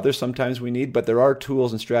help of others. Sometimes we need, but there are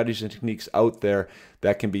tools and strategies and techniques out there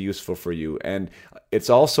that can be useful for you. And it's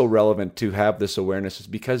also relevant to have this awareness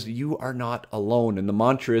because you are not alone. And the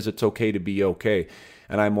mantra is it's okay to be okay.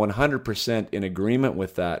 And I'm 100% in agreement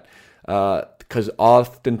with that because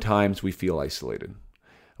oftentimes we feel isolated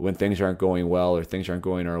when things aren't going well or things aren't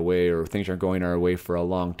going our way or things aren't going our way for a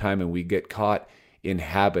long time, and we get caught in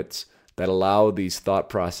habits that allow these thought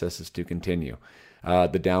processes to continue,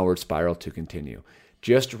 the downward spiral to continue.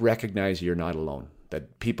 Just recognize you're not alone.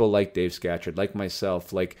 That people like Dave Scatchard, like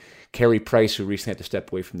myself, like Carey Price, who recently had to step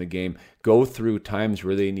away from the game, go through times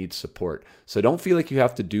where they need support. So don't feel like you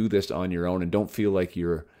have to do this on your own, and don't feel like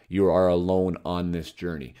you are alone on this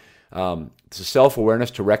journey. So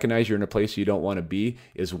self-awareness, to recognize you're in a place you don't want to be,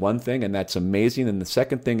 is one thing, and that's amazing. And the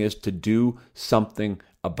second thing is to do something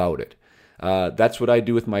about it. That's what I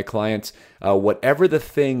do with my clients. Whatever the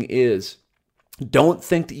thing is, don't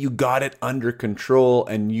think that you got it under control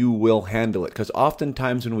and you will handle it. Because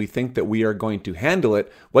oftentimes when we think that we are going to handle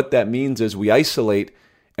it, what that means is we isolate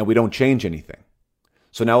and we don't change anything.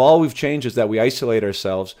 So now all we've changed is that we isolate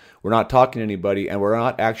ourselves, we're not talking to anybody, and we're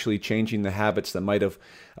not actually changing the habits that might have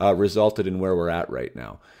resulted in where we're at right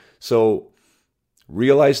now. So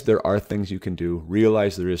realize there are things you can do.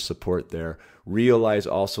 Realize there is support there. Realize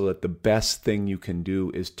also that the best thing you can do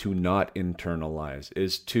is to not internalize,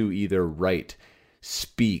 is to either write,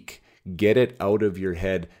 speak, get it out of your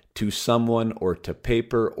head to someone or to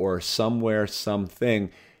paper or somewhere,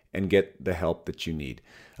 something, and get the help that you need.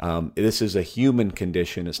 This is a human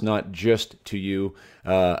condition. It's not just to you.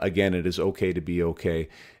 Again, it is okay to be okay.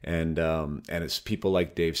 And it's people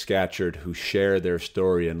like Dave Scatchard who share their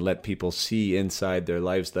story and let people see inside their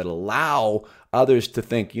lives that allow others to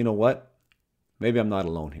think, you know what? Maybe I'm not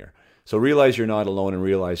alone here. So realize you're not alone and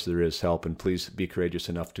realize there is help, and please be courageous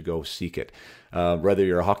enough to go seek it. Whether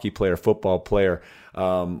you're a hockey player, football player,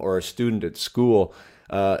 or a student at school,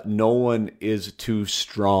 no one is too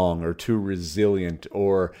strong or too resilient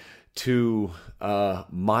or too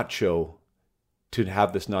macho to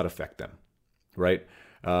have this not affect them, right?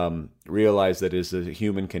 Realize that it is a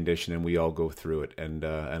human condition and we all go through it, and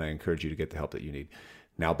I encourage you to get the help that you need.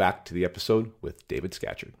 Now back to the episode with David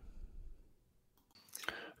Scatchard.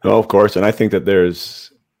 No, of course. And I think that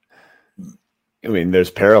there's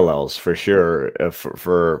parallels for sure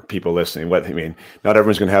for people listening. Not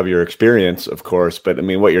everyone's going to have your experience, of course, but I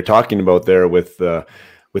mean, what you're talking about there with the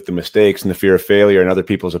mistakes and the fear of failure and other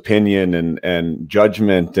people's opinion and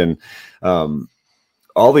judgment and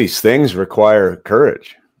all these things require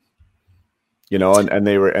courage, and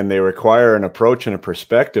they require an approach and a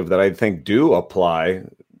perspective that I think do apply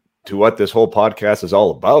to what this whole podcast is all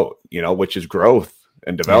about, which is growth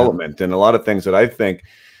and development. Yeah. And a lot of things that I think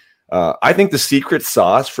the secret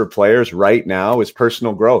sauce for players right now is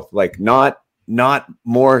personal growth. Like not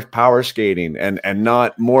more power skating and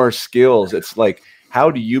not more skills. It's like, how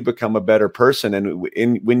do you become a better person? And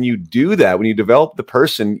when you do that, when you develop the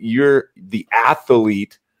person, you're the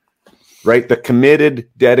athlete, right? The committed,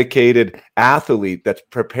 dedicated athlete that's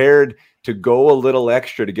prepared to go a little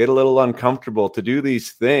extra, to get a little uncomfortable, to do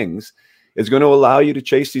these things, is going to allow you to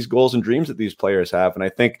chase these goals and dreams that these players have. And I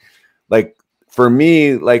think, for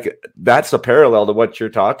me, that's a parallel to what you're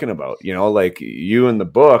talking about, like you in the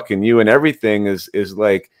book and you and everything is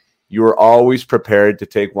like, you're always prepared to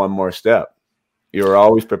take one more step. You're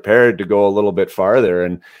always prepared to go a little bit farther.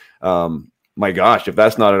 And my gosh, if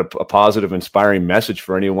that's not a positive, inspiring message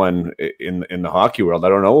for anyone in the hockey world, I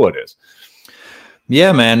don't know what is.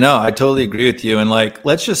 Yeah, man. No, I totally agree with you. And like,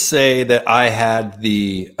 let's just say that I had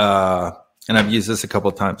the, and I've used this a couple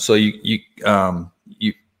of times. So well,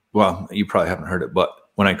 you probably haven't heard it, but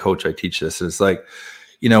when I coach, I teach this. It's like,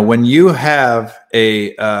 when you have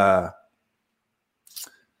if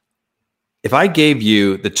I gave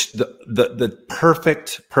you the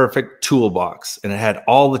perfect toolbox and it had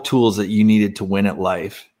all the tools that you needed to win at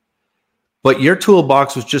life, but your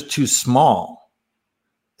toolbox was just too small.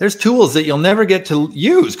 There's tools that you'll never get to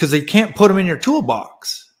use because they can't put them in your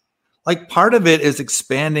toolbox. Like part of it is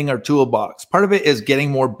expanding our toolbox. Part of it is getting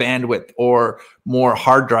more bandwidth or more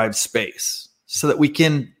hard drive space so that we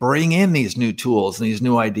can bring in these new tools and these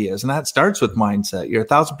new ideas. And that starts with mindset. You're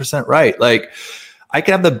 1,000% right. Like I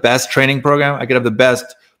could have the best training program. I could have the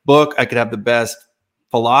best book. I could have the best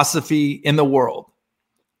philosophy in the world.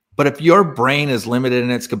 But if your brain is limited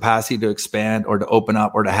in its capacity to expand or to open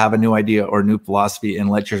up or to have a new idea or a new philosophy and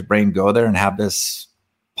let your brain go there and have this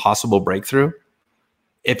possible breakthrough,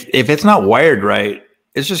 if it's not wired right,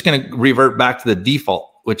 it's just going to revert back to the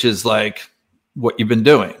default, which is like what you've been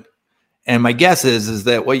doing. And my guess is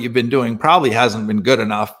that what you've been doing probably hasn't been good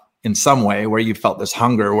enough in some way where you felt this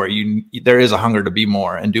hunger, where there is a hunger to be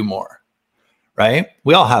more and do more, right?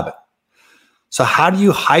 We all have it. So how do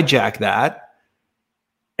you hijack that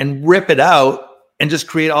and rip it out and just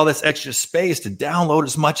create all this extra space to download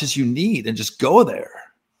as much as you need and just go there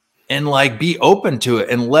and like be open to it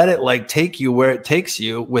and let it like take you where it takes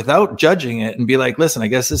you without judging it and be like, listen, I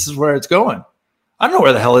guess this is where it's going. I don't know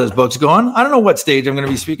where the hell this book's going. I don't know what stage I'm going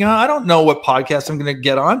to be speaking on. I don't know what podcast I'm going to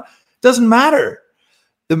get on. Doesn't matter.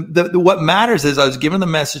 What matters is I was given the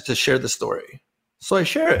message to share the story. So I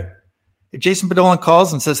share it. If Jason Padolan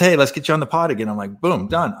calls and says, hey, let's get you on the pod again, I'm like, boom,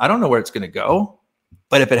 done. I don't know where it's going to go.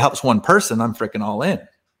 But if it helps one person, I'm freaking all in.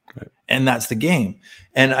 Right. And that's the game.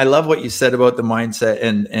 And I love what you said about the mindset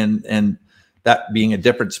and that being a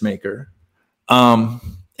difference maker. And,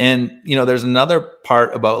 there's another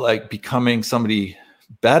part about like becoming somebody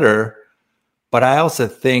better. But I also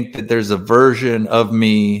think that there's a version of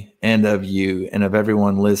me and of you and of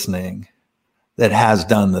everyone listening that has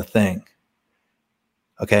done the thing.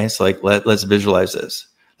 Okay, so like let's visualize this.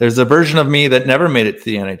 There's a version of me that never made it to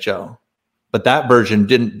the NHL. But that version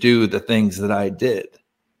didn't do the things that I did.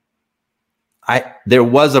 There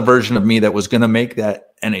was a version of me that was going to make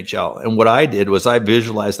that NHL. And what I did was I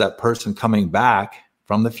visualized that person coming back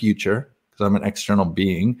from the future, because I'm an external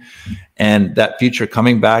being, and that future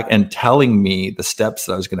coming back and telling me the steps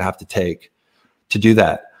that I was going to have to take to do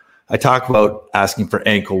that. I talk about asking for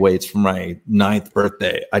ankle weights for my 9th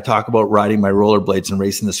birthday. I talk about riding my rollerblades and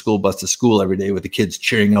racing the school bus to school every day with the kids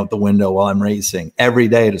cheering out the window while I'm racing every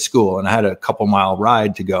day to school. And I had a couple mile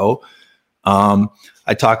ride to go.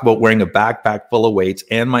 I talk about wearing a backpack full of weights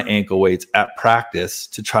and my ankle weights at practice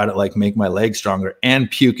to try to like make my legs stronger, and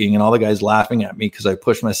puking and all the guys laughing at me because I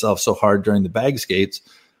pushed myself so hard during the bag skates.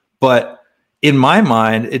 But in my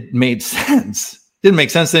mind, it made sense. Didn't make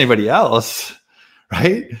sense to anybody else,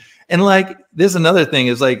 right? And like, there's another thing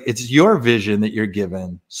is like, it's your vision that you're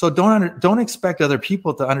given. So don't expect other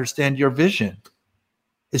people to understand your vision.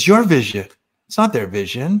 It's your vision. It's not their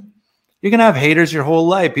vision. You're going to have haters your whole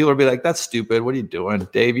life. People will be like, that's stupid. What are you doing,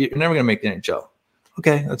 Dave? You're never going to make the NHL.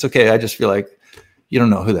 Okay, that's okay. I just feel like you don't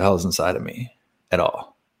know who the hell is inside of me at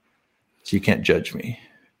all. So you can't judge me.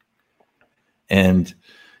 And,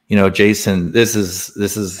 Jason, this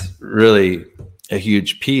is really a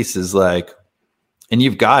huge piece is like, and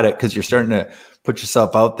you've got it because you're starting to put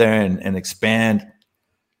yourself out there and expand.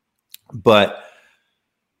 But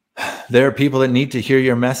there are people that need to hear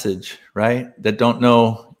your message, right? That don't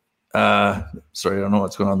know. Sorry, I don't know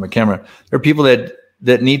what's going on with my camera. There are people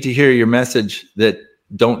that need to hear your message that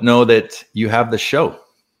don't know that you have the show.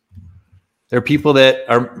 There are people that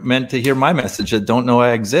are meant to hear my message that don't know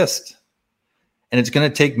I exist. And it's going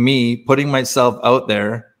to take me putting myself out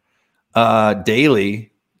there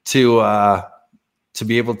daily to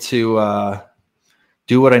be able to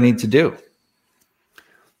do what I need to do.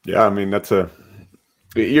 Yeah, I mean,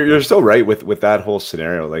 you're so right with that whole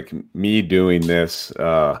scenario. Like me doing this,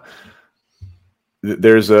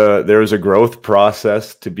 there's a growth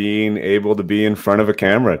process to being able to be in front of a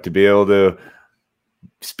camera, to be able to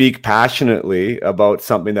speak passionately about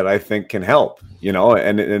something that I think can help,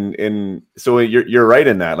 and so you're right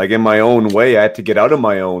in that. Like in my own way, I had to get out of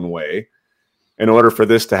my own way in order for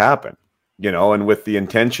this to happen. And with the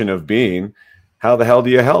intention of being, how the hell do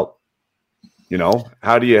you help?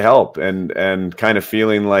 How do you help? And kind of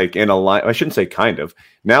feeling like in alignment. I shouldn't say kind of.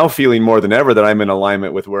 Now feeling more than ever that I'm in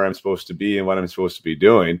alignment with where I'm supposed to be and what I'm supposed to be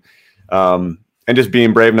doing. And just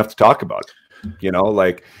being brave enough to talk about it.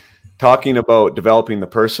 Like talking about developing the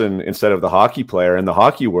person instead of the hockey player in the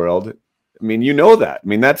hockey world, I mean, you know that. I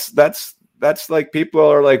mean, that's like people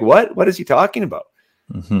are like, what is he talking about?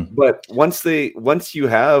 Mm-hmm. But once you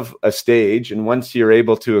have a stage and once you're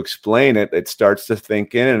able to explain it, it starts to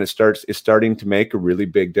think in, and it's starting to make a really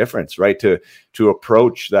big difference, right? To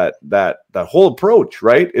approach that whole approach,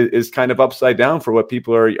 right, is kind of upside down for what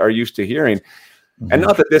people are used to hearing. Mm-hmm. And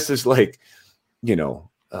not that this is like,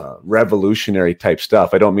 revolutionary type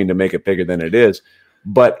stuff. I don't mean to make it bigger than it is,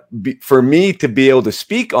 but for me to be able to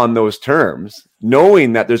speak on those terms,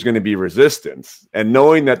 knowing that there's going to be resistance and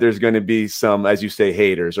knowing that there's going to be some, as you say,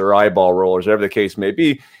 haters or eyeball rollers, whatever the case may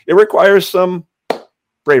be, it requires some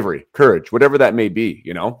bravery, courage, whatever that may be,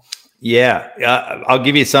 Yeah. I'll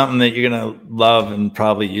give you something that you're going to love and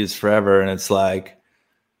probably use forever. And it's like,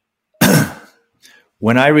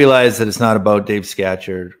 when I realized that it's not about Dave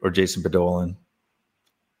Scatchard or Jason Podollan,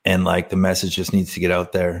 and like the message just needs to get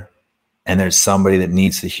out there, and there's somebody that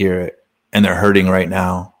needs to hear it, and they're hurting right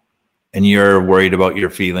now, and you're worried about your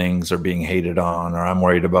feelings or being hated on, or I'm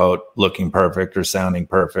worried about looking perfect or sounding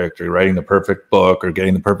perfect or writing the perfect book or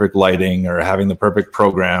getting the perfect lighting or having the perfect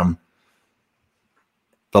program.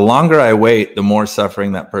 The longer I wait, the more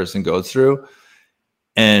suffering that person goes through.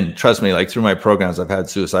 And trust me, like through my programs, I've had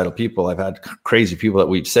suicidal people, I've had crazy people that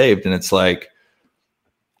we've saved. And it's like,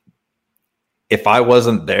 if I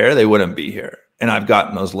wasn't there, they wouldn't be here. And I've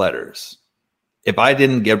gotten those letters. If I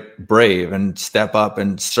didn't get brave and step up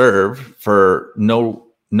and serve for no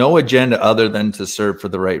agenda other than to serve for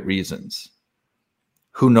the right reasons,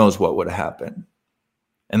 who knows what would happen?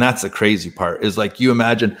 And that's the crazy part, is like, you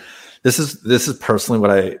imagine, this is personally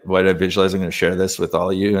what I visualize. I'm going to share this with all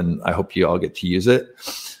of you, and I hope you all get to use it.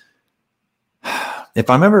 If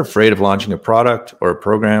I'm ever afraid of launching a product or a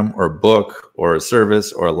program or a book or a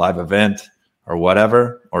service or a live event or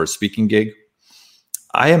whatever, or a speaking gig,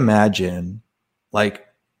 I imagine, like,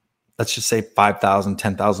 let's just say 5,000,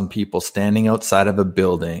 10,000 people standing outside of a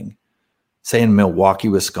building, say in Milwaukee,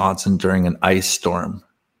 Wisconsin, during an ice storm.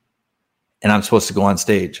 And I'm supposed to go on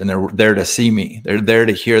stage, and they're there to see me. They're there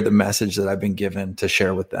to hear the message that I've been given to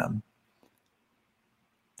share with them.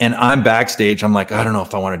 And I'm backstage. I'm like, I don't know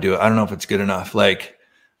if I want to do it. I don't know if it's good enough. Like,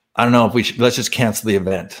 I don't know if we should, let's just cancel the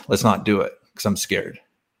event. Let's not do it because I'm scared.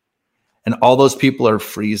 And all those people are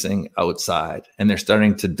freezing outside, and they're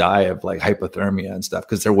starting to die of like hypothermia and stuff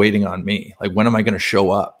because they're waiting on me. Like, when am I going to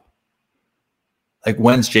show up? Like,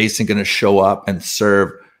 when's Jason going to show up and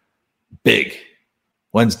serve big?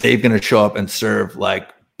 When's Dave going to show up and serve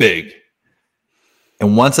like big?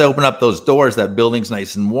 And once I open up those doors, that building's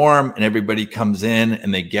nice and warm, and everybody comes in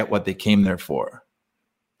and they get what they came there for.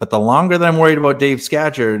 But the longer that I'm worried about Dave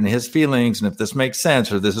Scatchard and his feelings, and if this makes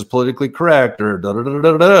sense, or this is politically correct, or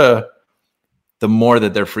the more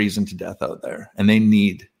that they're freezing to death out there, and they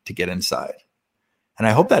need to get inside. And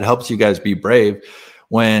I hope that helps you guys be brave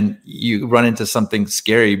when you run into something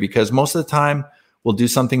scary, because most of the time we'll do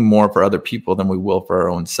something more for other people than we will for our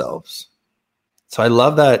own selves. So I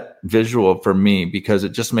love that visual for me, because it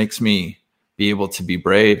just makes me be able to be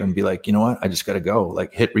brave and be like, you know what, I just got to go,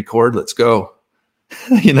 like, hit record, let's go.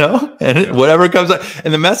 And whatever comes up,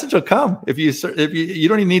 and the message will come. If you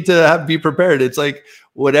don't even need to be prepared. It's like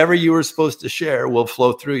whatever you were supposed to share will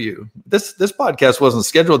flow through you. This podcast wasn't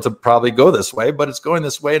scheduled to probably go this way, but it's going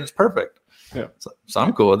this way, and it's perfect. Yeah. So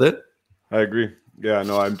I'm cool with it. I agree. Yeah,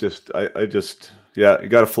 no, I just, you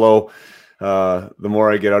got to flow. The more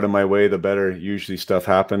I get out of my way, the better usually stuff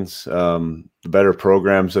happens. The better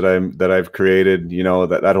programs that I've created,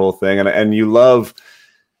 that whole thing. And you love,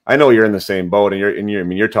 I know you're in the same boat, and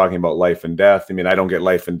you're talking about life and death. I mean, I don't get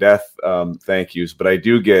life and death thank yous, but I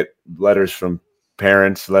do get letters from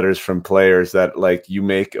parents, letters from players that, like, you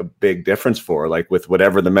make a big difference for, like, with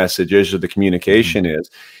whatever the message is or the communication is,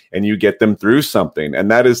 and you get them through something.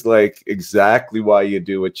 And that is like exactly why you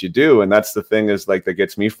do what you do. And that's the thing is, like, that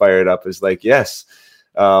gets me fired up, is like, yes.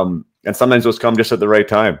 And sometimes those come just at the right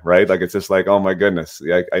time, right? Like, it's just like, oh my goodness,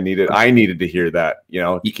 I needed to hear that,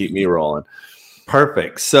 to keep me rolling.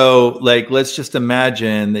 Perfect. So, like, let's just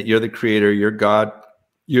imagine that you're the creator, you're God,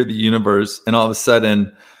 you're the universe, and all of a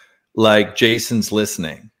sudden, like, Jason's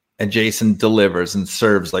listening, and Jason delivers and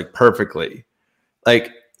serves like perfectly.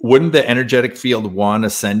 Like, wouldn't the energetic field want to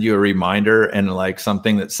send you a reminder and like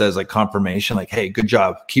something that says, like, confirmation, like, hey, good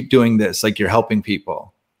job, keep doing this, like, you're helping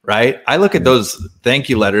people, right? I look at those thank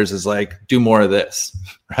you letters as like, do more of this,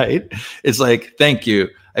 right? It's like, thank you,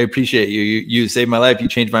 I appreciate you. You saved my life. You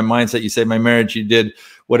changed my mindset. You saved my marriage. You did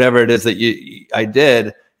whatever it is that I did.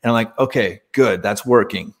 And I'm like, okay, good. That's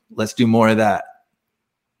working. Let's do more of that.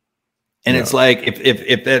 And it's like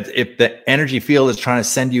if the energy field is trying to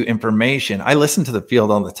send you information, I listen to the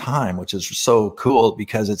field all the time, which is so cool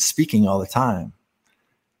because it's speaking all the time.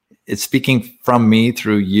 It's speaking from me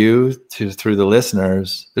through you through the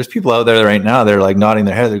listeners. There's people out there right now, they're like nodding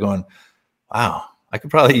their head. They're going, wow, I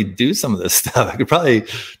could probably do some of this stuff. I could probably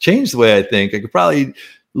change the way I think. I could probably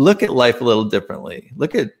look at life a little differently.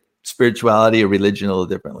 Look at spirituality or religion a little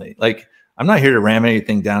differently. Like, I'm not here to ram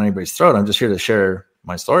anything down anybody's throat. I'm just here to share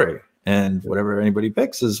my story. And whatever anybody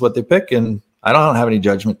picks is what they pick. And I don't have any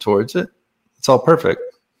judgment towards it. It's all perfect.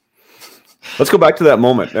 Let's go back to that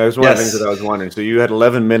moment. That was one of the things that I was wondering. So you had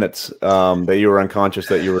 11 minutes that you were unconscious,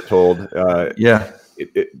 that you were told.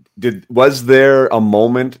 Was there a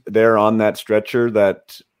moment there on that stretcher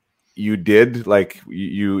that you did, like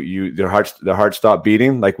their heart stopped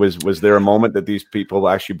beating? Like, was there a moment that these people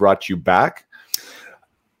actually brought you back?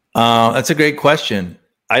 That's a great question.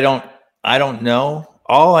 I don't know.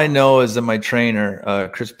 All I know is that my trainer,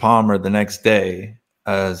 Chris Palmer, the next day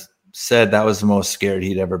said that was the most scared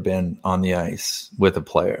he'd ever been on the ice with a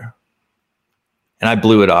player. And I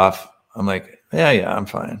blew it off. I'm like, yeah, I'm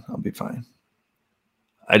fine. I'll be fine.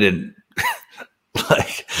 I didn't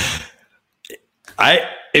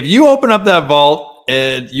if you open up that vault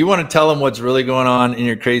and you want to tell them what's really going on in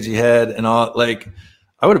your crazy head and all, like,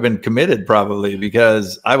 I would have been committed probably,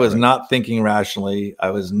 because I was not thinking rationally.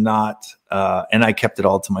 I was not, and I kept it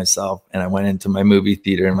all to myself. And I went into my movie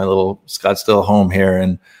theater in my little Scottsdale home here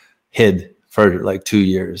and hid for like 2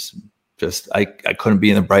 years. Just, I couldn't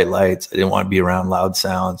be in the bright lights. I didn't want to be around loud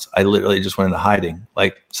sounds. I literally just went into hiding.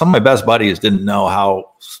 Like, some of my best buddies didn't know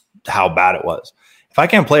how bad it was. If I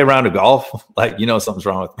can't play a round of golf, like, something's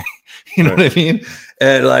wrong with me. You know what I mean?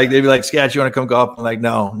 And like, they'd be like, Scott, you want to come golf? I'm like,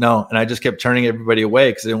 no. And I just kept turning everybody away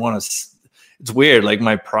because I didn't want to. It's weird. Like,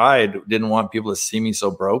 my pride didn't want people to see me so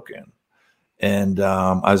broken. And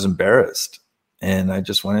I was embarrassed. And I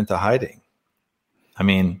just went into hiding. I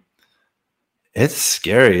mean, it's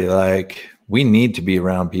scary. Like, we need to be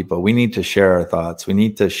around people. We need to share our thoughts. We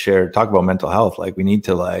need to talk about mental health. Like, we need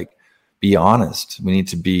to be honest. We need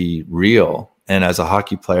to be real. And as a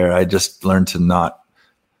hockey player, I just learned to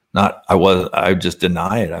I just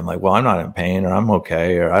deny it. I'm like, well, I'm not in pain, or I'm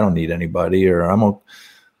okay, or I don't need anybody, or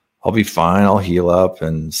I'll be fine. I'll heal up.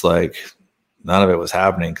 And it's like, none of it was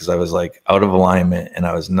happening because I was like out of alignment and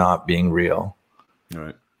I was not being real. All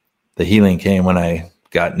right. The healing came when I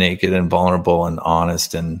got naked and vulnerable and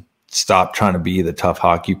honest and stopped trying to be the tough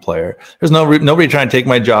hockey player. There's nobody trying to take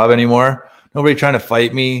my job anymore. Nobody trying to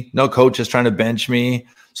fight me. No coach is trying to bench me.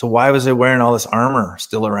 So why was I wearing all this armor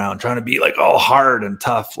still around, trying to be like all hard and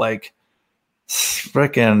tough? Like,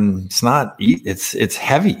 freaking, it's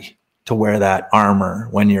heavy to wear that armor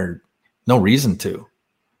when you're no reason to.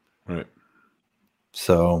 Right.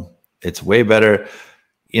 So it's way better.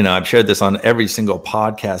 I've shared this on every single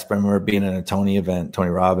podcast, but I remember being at a Tony event,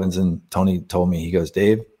 Tony Robbins, and Tony told me, he goes,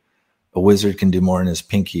 Dave, a wizard can do more in his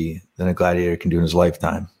pinky than a gladiator can do in his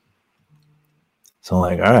lifetime. So I'm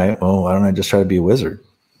like, all right, well, why don't I just try to be a wizard?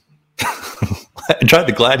 I tried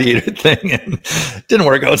the gladiator thing and it didn't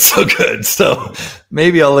work out so good. So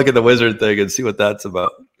maybe I'll look at the wizard thing and see what that's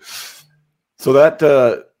about. So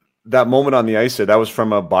that moment on the ice, that was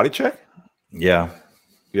from a body check? Yeah.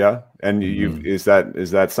 Yeah. And is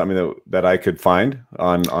that something that I could find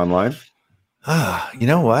online? You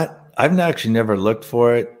know what? I've actually never looked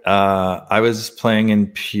for it. I was playing in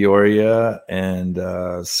Peoria and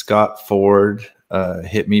Scott Ford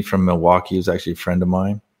hit me from Milwaukee. He was actually a friend of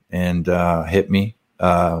mine. And hit me,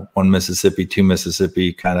 1 Mississippi, 2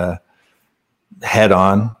 Mississippi, kind of head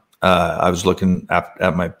on. I was looking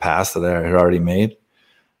at my pass that I had already made.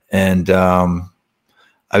 And I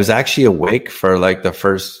was actually awake for like the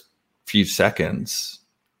first few seconds.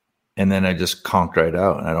 And then I just conked right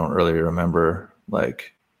out. And I don't really remember,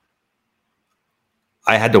 like,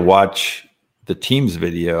 I had to watch the team's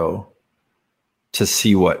video to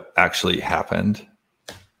see what actually happened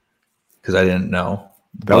because I didn't know.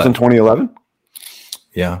 That was in 2011?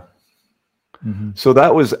 Yeah. Mm-hmm. So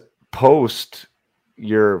that was post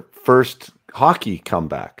your first hockey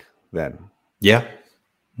comeback then? Yeah.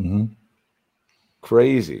 Mm-hmm.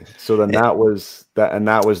 Crazy. So then that was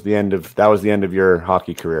the end of your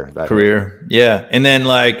hockey career. Yeah. And then,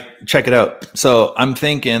 like, check it out. So I'm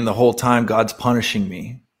thinking the whole time, God's punishing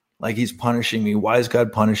me. Like, he's punishing me. Why is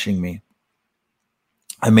God punishing me?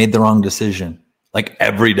 I made the wrong decision. Like,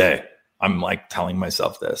 every day. I'm like telling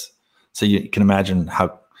myself this. So you can imagine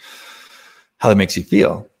how that makes you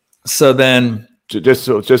feel. So then just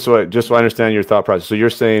so I understand your thought process. So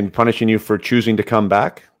you're saying punishing you for choosing to come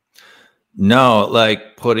back? No,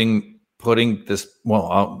 like putting putting this,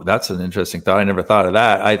 well, that's an interesting thought. I never thought of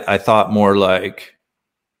that. I thought more like,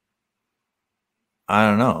 I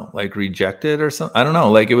don't know, like rejected or something. I don't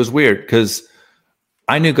know. Like it was weird because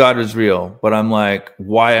I knew God was real, but I'm like,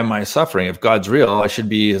 why am I suffering? If God's real, I should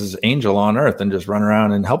be his angel on earth and just run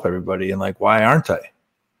around and help everybody. And like, why aren't I?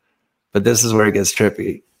 But this is where it gets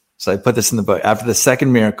trippy. So I put this in the book after the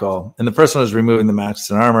second miracle. And the first one was removing the max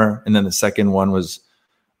and armor. And then the second one was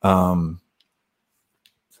this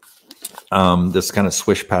kind of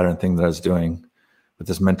swish pattern thing that I was doing with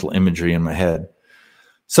this mental imagery in my head.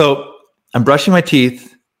 So I'm brushing my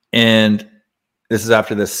teeth, and this is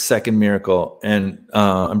after the second miracle. And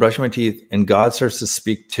I'm brushing my teeth, and God starts to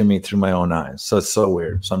speak to me through my own eyes. So it's so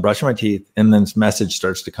weird. So I'm brushing my teeth, and then this message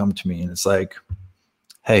starts to come to me. And it's like,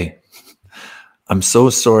 hey, I'm so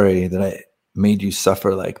sorry that I made you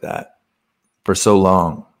suffer like that for so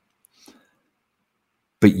long.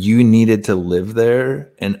 But you needed to live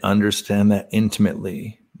there and understand that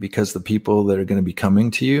intimately, because the people that are going to be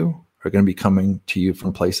coming to you are going to be coming to you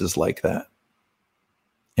from places like that.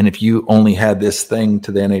 And if you only had this thing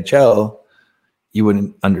to the NHL, you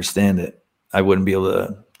wouldn't understand it. I wouldn't be able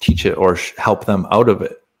to teach it or help them out of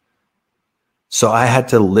it. So I had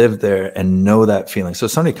to live there and know that feeling. So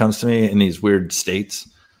if somebody comes to me in these weird states,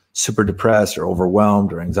 super depressed or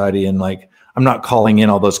overwhelmed or anxiety, and like, I'm not calling in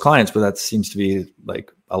all those clients, but that seems to be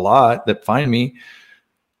like a lot that find me.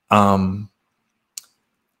 I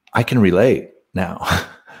can relate now.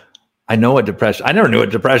 I know what depression, I never knew what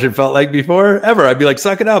depression felt like before, ever. I'd be like,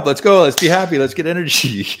 suck it up. Let's go. Let's be happy. Let's get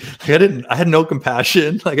energy. I had no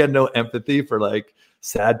compassion. Like I had no empathy for like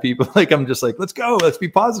sad people. Like, I'm just like, let's go. Let's be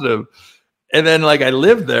positive. And then like I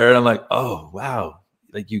lived there and I'm like, oh, wow.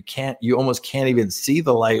 Like you almost can't even see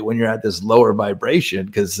the light when you're at this lower vibration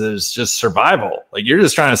because there's just survival. Like you're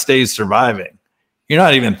just trying to stay surviving. You're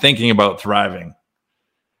not even thinking about thriving.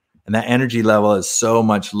 And that energy level is so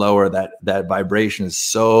much lower. That vibration is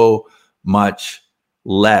so much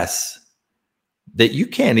less that you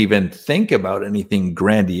can't even think about anything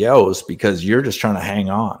grandiose because you're just trying to hang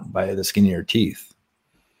on by the skin of your teeth.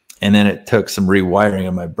 And then it took some rewiring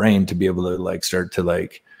of my brain to be able to like start to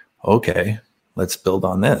like, okay, let's build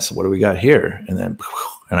on this. What do we got here? And then,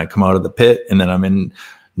 and I come out of the pit and then I'm in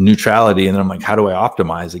neutrality. And then I'm like, how do I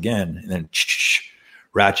optimize again? And then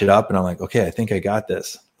ratchet up. And I'm like, okay, I think I got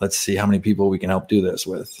this. Let's see how many people we can help do this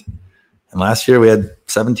with. And last year we had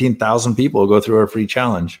 17,000 people go through our free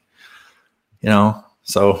challenge,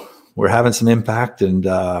 so we're having some impact and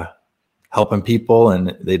helping people.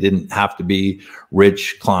 And they didn't have to be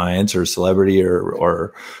rich clients or celebrity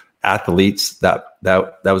or athletes. That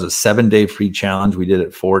was a 7-day free challenge. We did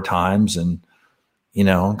it 4 times and,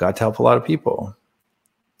 got to help a lot of people.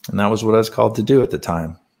 And that was what I was called to do at the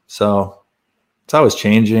time. So it's always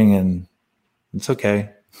changing and it's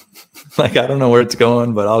okay. Like, I don't know where it's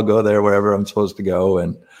going, but I'll go there wherever I'm supposed to go.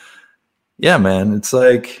 And yeah, man, it's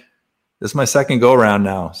like, this is my second go around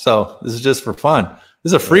now. So this is just for fun.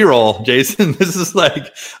 This is a free roll, Jason. This is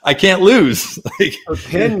like, I can't lose. Like for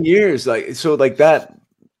 10 years. Like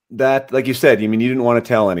that, like you said, you didn't want to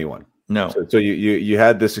tell anyone. No. So you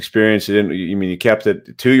had this experience. You kept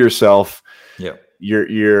it to yourself. Yeah.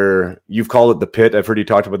 You've called it the pit. I've heard you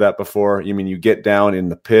talked about that before. You get down in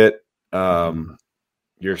the pit.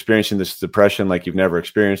 You're experiencing this depression like you've never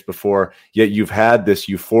experienced before, yet you've had this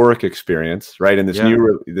euphoric experience, right? And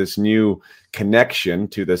this new connection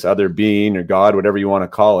to this other being or God, whatever you want to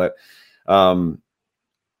call it.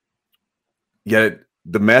 Yet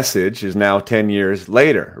the message is now 10 years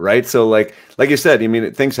later, right? So like you said,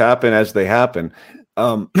 things happen as they happen.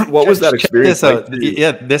 What was that experience like?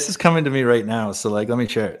 Yeah, this is coming to me right now. So like, let me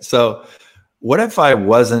share it. So what if I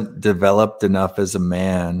wasn't developed enough as a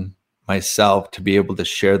man myself to be able to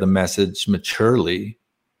share the message maturely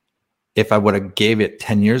if I would have gave it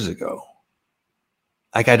 10 years ago?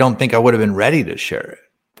 Like, I don't think I would have been ready to share it.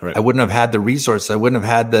 Right. I wouldn't have had the resources. I wouldn't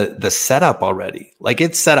have had the setup already. Like,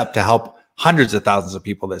 it's set up to help hundreds of thousands of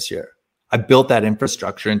people this year. I built that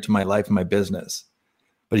infrastructure into my life and my business.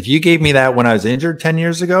 But if you gave me that when I was injured 10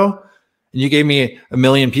 years ago and you gave me 1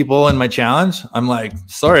 million people in my challenge, I'm like,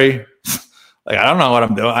 sorry, like, I don't know what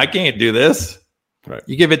I'm doing. I can't do this. Right.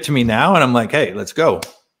 You give it to me now and I'm like, hey, let's go.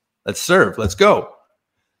 Let's serve. Let's go.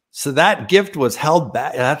 So that gift was held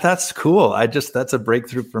back. That's cool. That's a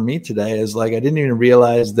breakthrough for me today, is like, I didn't even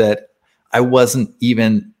realize that I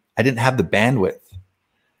didn't have the bandwidth. Right.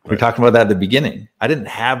 We were talking about that at the beginning. I didn't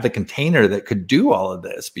have the container that could do all of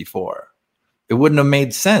this before. It wouldn't have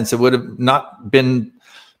made sense. It would have not been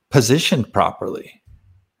positioned properly.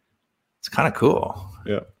 It's kind of cool.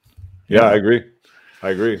 Yeah. Yeah, I agree. I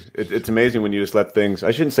agree. It's amazing when you just let things, I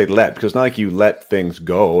shouldn't say let, because it's not like you let things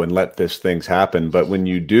go and let this things happen, but when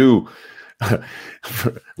you do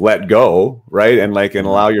let go, right? And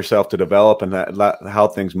allow yourself to develop and how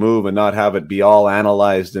things move and not have it be all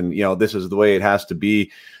analyzed and, this is the way it has to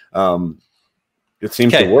be. It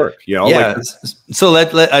seems to work, Yeah. So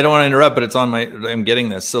I don't want to interrupt, but I'm getting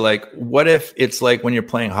this. So what if it's like when you're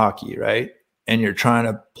playing hockey, right? And you're trying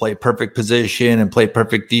to play perfect position and play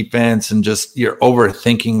perfect defense and just you're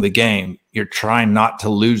overthinking the game. You're trying not to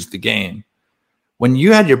lose the game. When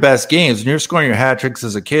you had your best games and you're scoring your hat tricks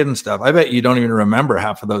as a kid and stuff, I bet you don't even remember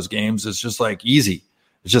half of those games. It's just easy.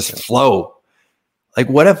 It's just flow.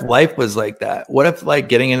 What if life was like that? What if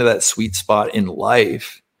getting into that sweet spot in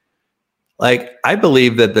life? I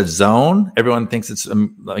believe that the zone, everyone thinks it's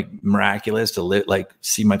miraculous to live,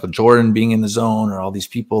 see Michael Jordan being in the zone or all these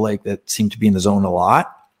people that seem to be in the zone a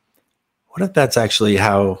lot. What if that's actually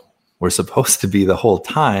how we're supposed to be the whole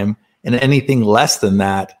time? And anything less than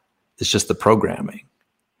that is just the programming.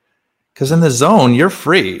 Because in the zone, you're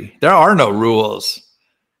free. There are no rules.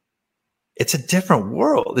 It's a different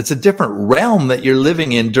world. It's a different realm that you're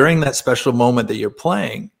living in during that special moment that you're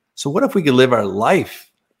playing. So what if we could live our life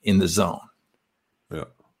in the zone? Yeah.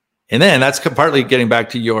 And then that's partly getting back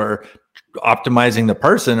to your optimizing the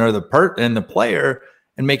person or the player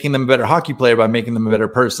and making them a better hockey player by making them a better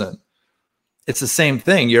person. It's the same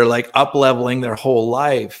thing. You're up leveling their whole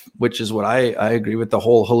life, which is what I agree with the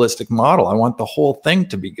whole holistic model. I want the whole thing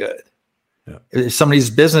to be good. Yeah. If somebody's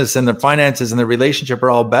business and their finances and their relationship are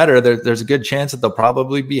all better, there's a good chance that they'll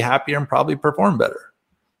probably be happier and probably perform better.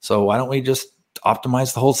 So why don't we just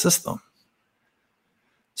optimize the whole system?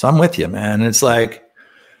 So I'm with you, man. It's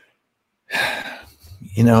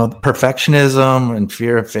perfectionism and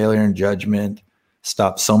fear of failure and judgment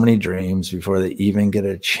stop so many dreams before they even get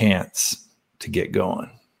a chance to get going.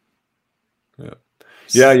 Yeah.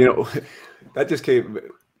 That just came.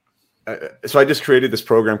 So I just created this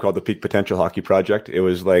program called the Peak Potential Hockey Project. It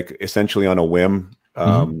was essentially on a whim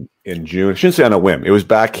in June. I shouldn't say on a whim. It was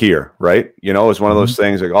back here, right? It was one of those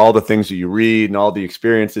things, all the things that you read and all the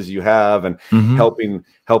experiences you have and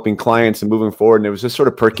helping clients and moving forward. And it was just sort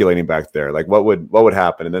of percolating back there. What would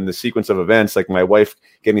happen? And then the sequence of events, my wife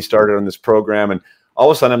getting me started on this program. And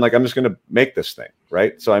all of a sudden I'm just going to make this thing,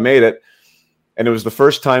 right? So I made it. And it was the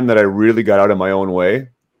first time that I really got out of my own way,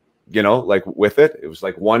 with it. It was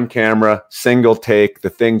one camera, single take. The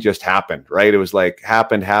thing just happened, right? It was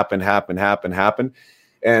happened.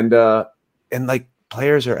 And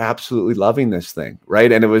players are absolutely loving this thing, right?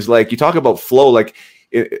 And it was you talk about flow,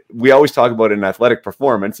 we always talk about it in athletic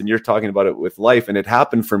performance, and you're talking about it with life. And it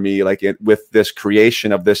happened for me, with this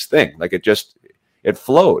creation of this thing, it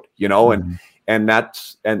flowed, and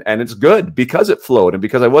that's, and it's good because it flowed and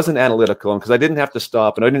because I wasn't analytical and because I didn't have to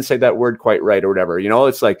stop and I didn't say that word quite right or whatever,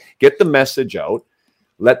 it's get the message out,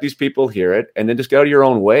 let these people hear it, and then just get out of your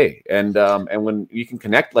own way. And when you can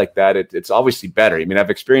connect like that, it's obviously better. I mean,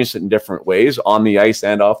 I've experienced it in different ways on the ice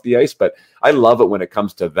and off the ice, but I love it when it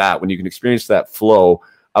comes to that, when you can experience that flow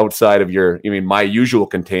outside of my usual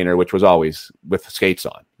container, which was always with skates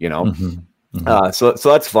on, So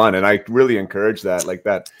that's fun. And I really encourage that,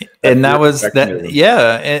 that. And that was that.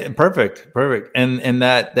 Yeah. Perfect. And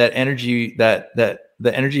that energy, that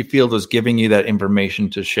the energy field was giving you that information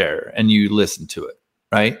to share and you listened to it.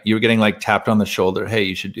 Right. You were getting tapped on the shoulder. Hey,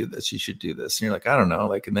 you should do this. You should do this. And you're I don't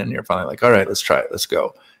know. And then you're finally all right, let's try it. Let's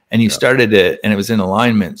go. And you started it and it was in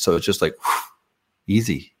alignment. So it's just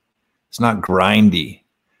easy. It's not grindy.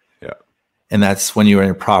 Yeah. And that's when you were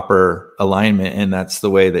in proper alignment. And that's the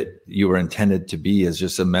way that you were intended to be, as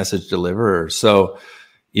just a message deliverer. So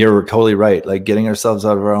you're totally right. Getting ourselves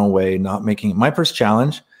out of our own way, not making my first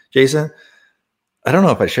challenge, Jason. I don't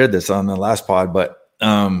know if I shared this on the last pod, but,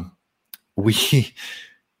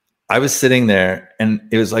 I was sitting there and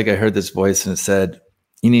it was I heard this voice and it said,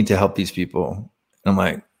 you need to help these people. And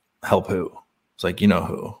I'm help who? It's you know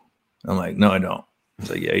who? I'm no, I don't.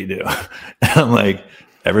 It's yeah, you do. And I'm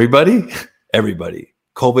everybody.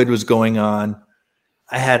 COVID was going on.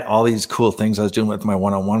 I had all these cool things I was doing with my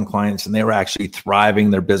one-on-one clients and they were actually thriving.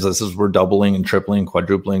 Their businesses were doubling and tripling,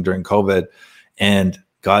 quadrupling during COVID. And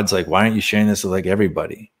God's why aren't you sharing this with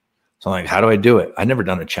everybody? So I'm how do I do it? I'd never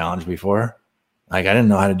done a challenge before. I didn't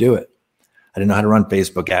know how to do it. I didn't know how to run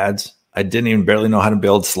Facebook ads. I didn't even barely know how to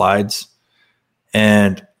build slides.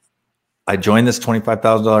 And I joined this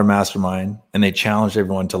 $25,000 mastermind and they challenged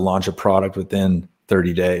everyone to launch a product within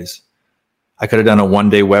 30 days. I could have done a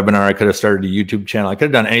 1-day webinar. I could have started a YouTube channel. I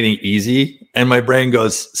could have done anything easy. And my brain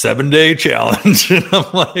goes 7-day challenge. And I'm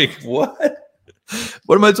what?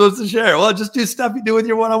 what am I supposed to share? Well, just do stuff you do with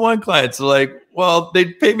your one-on-one clients. So like, well, they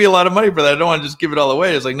pay me a lot of money for that. I don't want to just give it all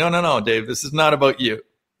away. It's like, no, Dave, this is not about you.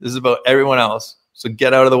 This is about everyone else. So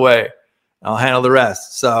get out of the way. I'll handle the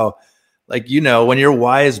rest. So like, when your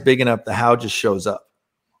why is big enough, the how just shows up.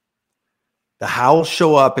 The how will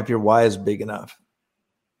show up if your why is big enough.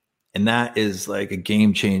 And that is like a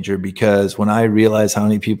game changer, because when I realized how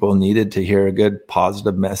many people needed to hear a good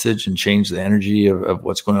positive message and change the energy of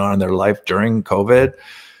what's going on in their life during COVID,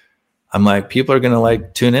 I'm like, people are going to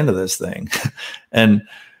like tune into this thing. And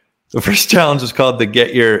the first challenge was called the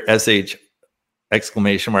Get Your SH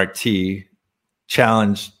 !T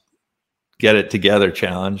challenge, Get It Together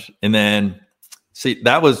challenge. And then see,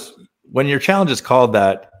 that was when your challenge is called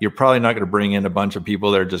that, you're probably not going to bring in a bunch of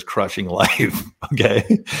people that are just crushing life.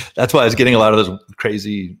 Okay. That's why I was getting a lot of those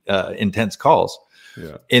crazy, intense calls.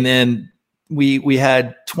 Yeah. And then we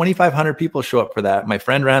had 2,500 people show up for that. My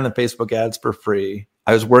friend ran the Facebook ads for free.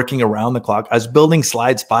 I was working around the clock. I was building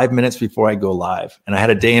slides 5 minutes before I go live, and I had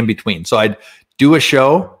a day in between. So I'd do a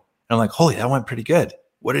show and I'm like, holy, that went pretty good.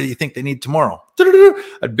 What do you think they need tomorrow?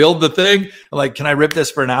 I'd build the thing. I'm like, can I rip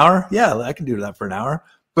this for an hour? Yeah, I can do that for an hour.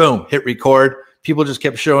 Boom, hit record. People just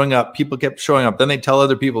kept showing up. People kept showing up. Then they tell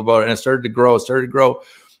other people about it, and it started to grow.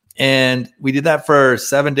 And we did that for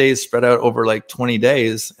 7 days, spread out over like 20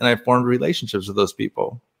 days. And I formed relationships with those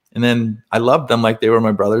people. And then I loved them like they were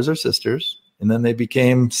my brothers or sisters. And then they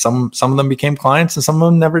became, some of them became clients, and some of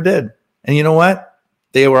them never did. And you know what?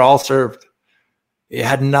 They were all served. It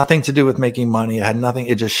had nothing to do with making money. It had nothing.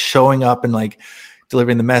 It just showing up and like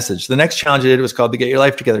delivering the message. The next challenge I did was called the Get Your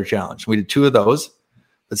Life Together challenge. We did 2 of those.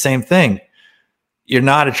 But same thing. You're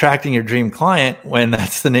not attracting your dream client when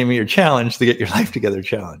that's the name of your challenge, the Get Your Life Together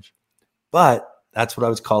challenge. But that's what I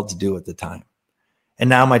was called to do at the time. And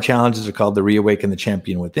now my challenges are called the Reawaken the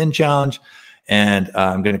Champion Within challenge. And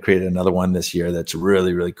I'm going to create another one this year that's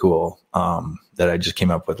really, really cool, that I just came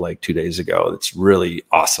up with like 2 days ago. It's really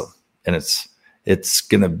awesome. And it's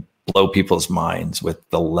going to blow people's minds with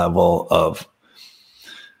the level of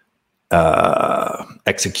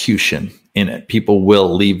execution in it. People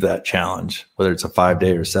will leave that challenge, whether it's a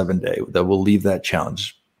 5-day or 7-day, that will leave that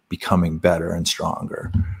challenge becoming better and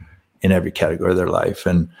stronger in every category of their life.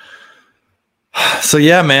 And so,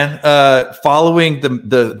 yeah, man, following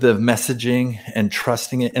the messaging and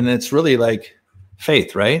trusting it. And it's really like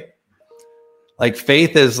faith, right? Like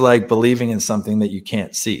faith is like believing in something that you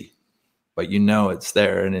can't see, but it's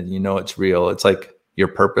there and it's real. It's like your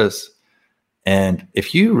purpose. And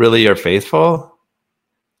if you really are faithful,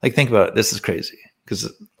 like think about it. This is crazy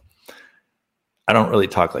because I don't really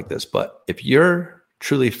talk like this, but if you're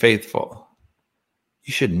truly faithful,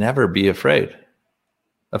 you should never be afraid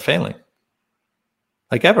of failing.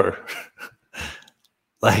 Like ever.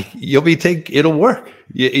 Like it'll work.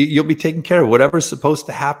 You'll be taken care of. Whatever's supposed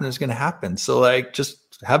to happen is going to happen. So like, just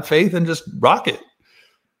have faith and just rock it.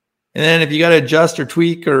 And then if you got to adjust or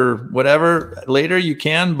tweak or whatever later, you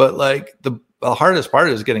can. But like the hardest part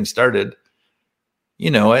is getting started.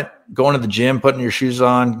 Going to the gym, putting your shoes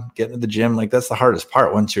on, getting to the gym, like that's the hardest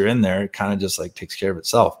part. Once you're in there, it kind of just like takes care of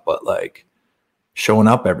itself. But like showing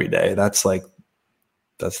up every day, that's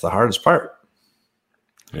the hardest part.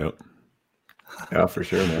 Yep. Yeah, for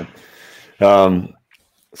sure, man.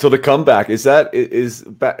 So the comeback, is that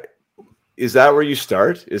where you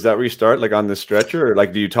start? Is that where you start, like on the stretcher, or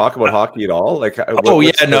like do you talk about hockey at all? Like,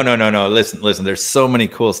 no. Listen. There's so many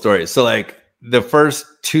cool stories. So like the first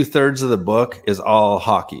 2/3 of the book is all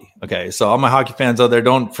hockey. Okay, so all my hockey fans out there,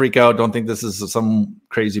 don't freak out. Don't think this is some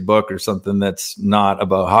crazy book or something that's not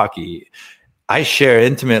about hockey. I share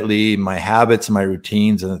intimately my habits and my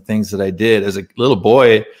routines and the things that I did as a little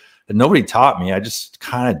boy that nobody taught me. I just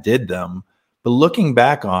kind of did them. But looking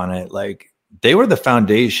back on it, like they were the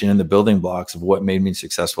foundation and the building blocks of what made me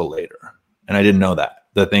successful later. And I didn't know that.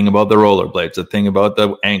 The thing about the rollerblades, the thing about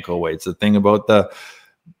the ankle weights, the thing about the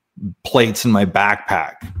plates in my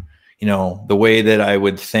backpack, the way that I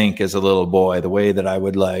would think as a little boy, the way that I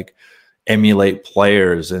would like emulate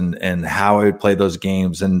players and how I would play those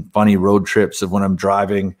games, and funny road trips of when I'm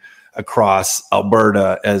driving across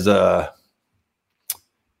Alberta as a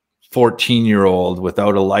 14-year-old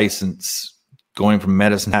without a license, going from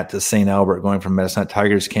Medicine Hat to St. Albert, going from Medicine Hat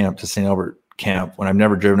Tigers camp to St. Albert camp when I've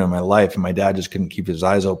never driven in my life. And my dad just couldn't keep his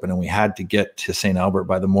eyes open. And we had to get to St. Albert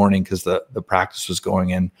by the morning because the practice was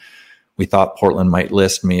going in. We thought Portland might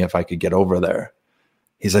list me if I could get over there.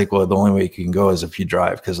 He's like, well, the only way you can go is if you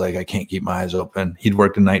drive, because like I can't keep my eyes open. He'd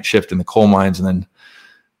worked a night shift in the coal mines, and then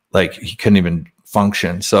like he couldn't even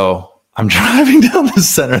function. So I'm driving down the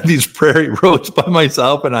center of these prairie roads by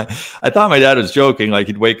myself. And I thought my dad was joking. Like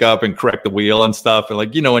he'd wake up and correct the wheel and stuff. And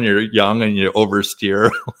like, when you're young and you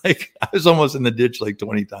oversteer, like I was almost in the ditch like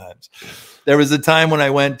 20 times. There was a time when I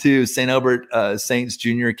went to St. Albert Saints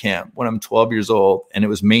Junior Camp when I'm 12 years old, and it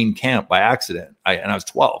was main camp by accident. And I was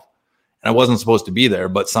 12 and I wasn't supposed to be there,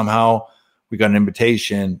 but somehow we got an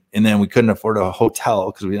invitation, and then we couldn't afford a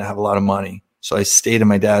hotel because we didn't have a lot of money. So I stayed in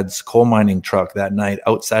my dad's coal mining truck that night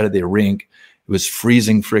outside of the rink. It was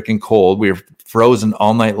freezing freaking cold. We were frozen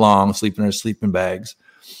all night long, sleeping in our sleeping bags.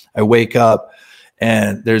 I wake up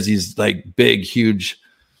and there's these like big, huge,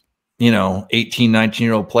 18,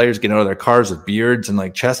 19-year-old players getting out of their cars with beards and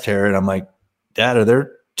like chest hair. And I'm like, Dad, are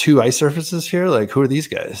there 2 ice surfaces here? Like, who are these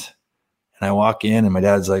guys? And I walk in and my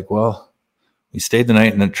dad's like, well, we stayed the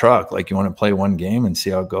night in the truck. Like, you want to play one game and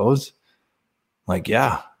see how it goes? I'm like,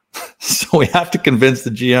 yeah. So we have to convince the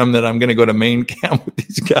GM that I'm going to go to main camp with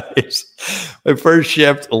these guys. My first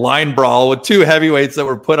shift, a line brawl with 2 heavyweights that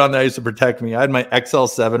were put on the ice to protect me. I had my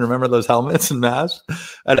XL7. Remember those helmets and masks?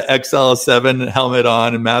 I had an XL7 helmet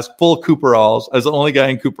on and mask, full Cooperalls. I was the only guy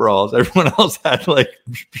in Cooperalls. Everyone else had like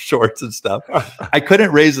shorts and stuff. I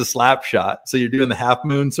couldn't raise a slap shot. So you're doing the half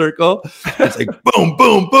moon circle. It's like boom,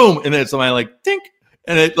 boom, boom. And then somebody like tink.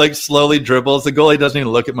 And it like slowly dribbles. The goalie doesn't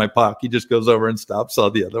even look at my puck. He just goes over and stops all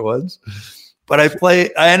the other ones. But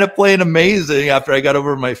I end up playing amazing after I got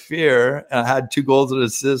over my fear. I had 2 goals and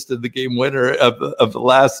assists in the game winner of the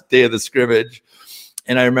last day of the scrimmage.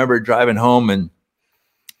 And I remember driving home and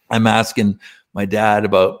I'm asking my dad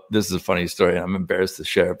about, this is a funny story. I'm embarrassed to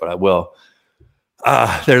share it, but I will.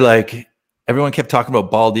 They're like, everyone kept talking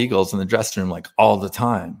about bald eagles in the dressing room like all the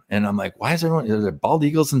time. And I'm like, why is everyone, are there bald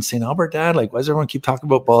eagles in St. Albert, Dad? Like, why does everyone keep talking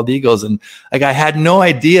about bald eagles? And like, I had no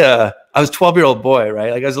idea. I was a 12-year-old boy,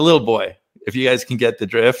 right? Like I was a little boy, if you guys can get the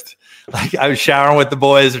drift. Like I was showering with the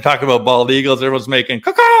boys. They're talking about bald eagles. Everyone's making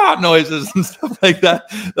caw noises and stuff like that.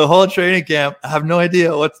 The whole training camp, I have no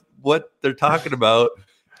idea what they're talking about.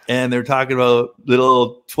 And they're talking about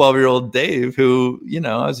little 12-year-old Dave, who,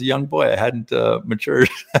 I was a young boy. I hadn't matured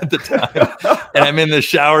at the time. And I'm in the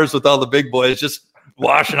showers with all the big boys just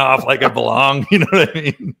washing off like I belong. You know what I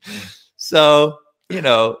mean? So,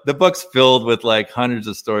 the book's filled with like hundreds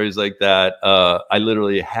of stories like that. I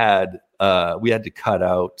literally we had to cut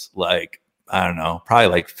out like, I don't know, probably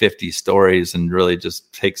like 50 stories and really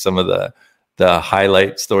just take some of the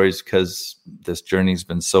highlight stories because this journey's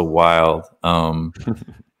been so wild.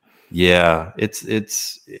 Yeah,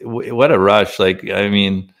 it's what a rush. Like, I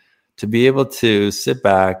mean, to be able to sit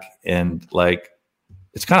back and like,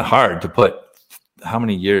 it's kind of hard to put how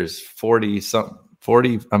many years, 40,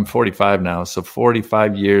 I'm 45 now. So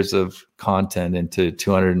 45 years of content into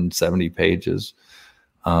 270 pages.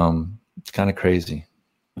 It's kind of crazy.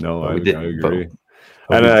 No, I agree.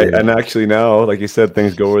 And actually now, like you said,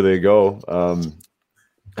 things go where they go.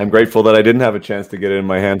 I'm grateful that I didn't have a chance to get it in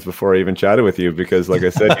my hands before I even chatted with you, because like I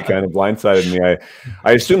said, you kind of blindsided me.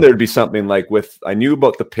 I assumed there'd be something like I knew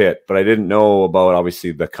about the pit, but I didn't know about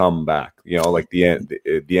obviously the comeback, like the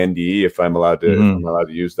NDE, if I'm allowed to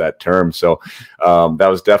use that term. So that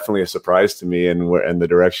was definitely a surprise to me, and the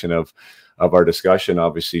direction of our discussion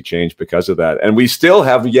obviously changed because of that. And we still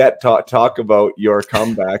have yet to talk about your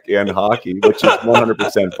comeback in hockey, which is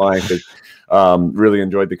 100% fine, because really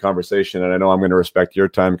enjoyed the conversation, and I know I'm going to respect your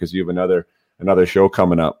time because you have another show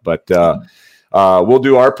coming up. But we'll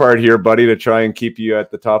do our part here, buddy, to try and keep you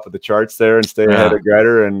at the top of the charts there and stay ahead of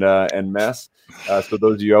Greider and Mess. So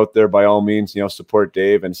those of you out there, by all means, support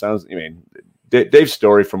Dave. And Dave's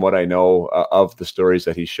story, from what I know of the stories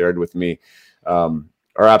that he shared with me,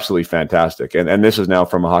 are absolutely fantastic. And this is now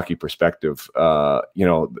from a hockey perspective,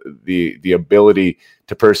 the ability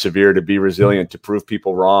to persevere, to be resilient, to prove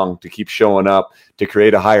people wrong, to keep showing up, to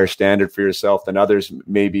create a higher standard for yourself than others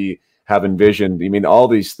maybe have envisioned. I mean, all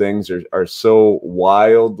these things are so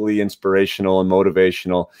wildly inspirational and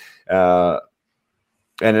motivational, and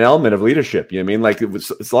an element of leadership. Like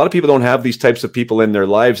it's a lot of people don't have these types of people in their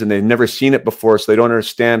lives, and they've never seen it before, so they don't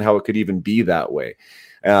understand how it could even be that way.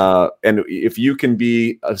 And if you can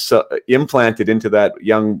be implanted into that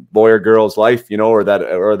young boy or girl's life, or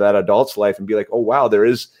that adult's life, and be like, oh wow, there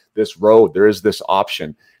is this road, there is this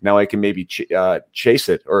option. Now I can maybe chase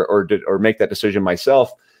it or make that decision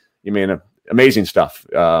myself. Amazing stuff.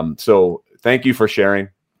 So thank you for sharing.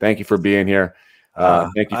 Thank you for being here.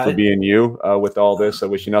 Thank you for being you with all this. I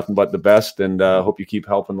wish you nothing but the best, and hope you keep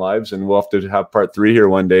helping lives. And we'll have to have part 3 here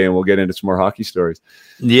one day, and we'll get into some more hockey stories.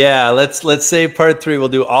 Yeah, let's say part 3. We'll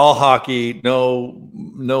do all hockey,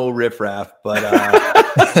 no riffraff. But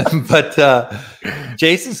but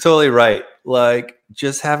Jason's totally right. like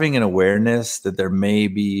just having an awareness that there may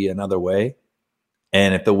be another way.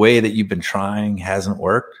 And if the way that you've been trying hasn't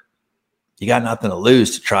worked, you got nothing to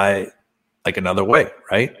lose to try like another way,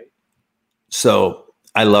 right? So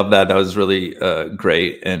I love that. That was really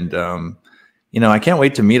great. And, I can't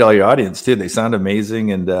wait to meet all your audience too. They sound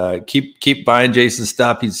amazing, and keep buying Jason's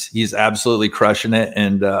stuff. He's absolutely crushing it.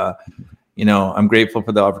 And, I'm grateful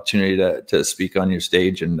for the opportunity to speak on your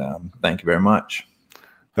stage, and thank you very much.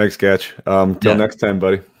 Thanks, Sketch. Till next time,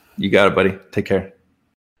 buddy. You got it, buddy. Take care.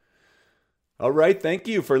 All right. Thank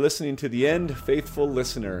you for listening to the end, faithful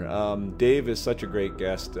listener. Dave is such a great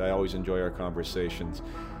guest. I always enjoy our conversations.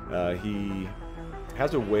 He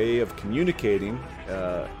has a way of communicating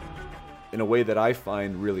in a way that I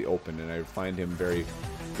find really open, and I find him very,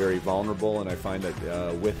 very vulnerable. And I find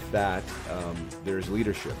that with that, there's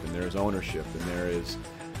leadership, and there's ownership, and there is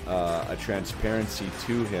a transparency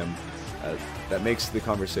to him that makes the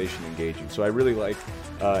conversation engaging. So I really like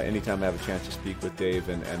anytime I have a chance to speak with Dave,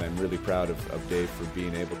 and I'm really proud of Dave for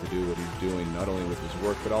being able to do what he's doing, not only with his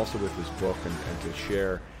work, but also with his book, and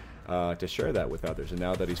to share that with others. And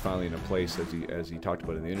now that he's finally in a place, as he talked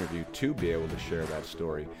about in the interview, to be able to share that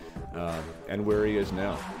story, and where he is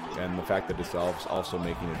now, and the fact that it's also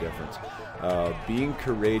making a difference. Being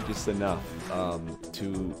courageous enough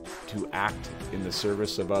to act in the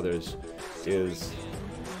service of others is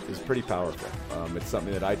pretty powerful. It's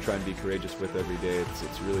something that I try and be courageous with every day.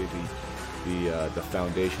 It's really the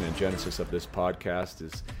foundation and genesis of this podcast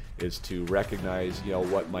is to recognize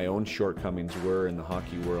what my own shortcomings were in the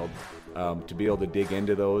hockey world, to be able to dig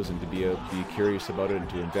into those, and to be curious about it, and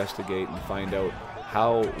to investigate and find out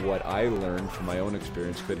how what I learned from my own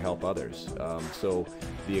experience could help others. So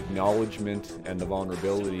the acknowledgement and the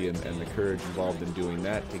vulnerability and the courage involved in doing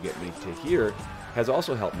that to get me to here has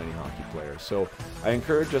also helped many hockey players. So I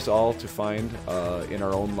encourage us all to find in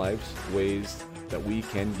our own lives ways that we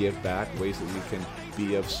can give back, ways that we can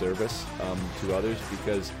be of service to others,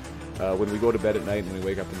 because when we go to bed at night and we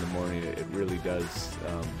wake up in the morning, it really does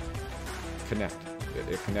connect.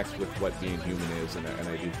 It connects with what being human is, and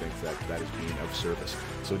I do think that is being of service.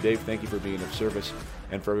 So Dave, thank you for being of service,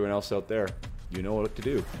 and for everyone else out there, you know what to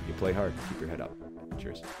do. You play hard, keep your head up.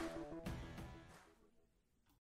 Cheers.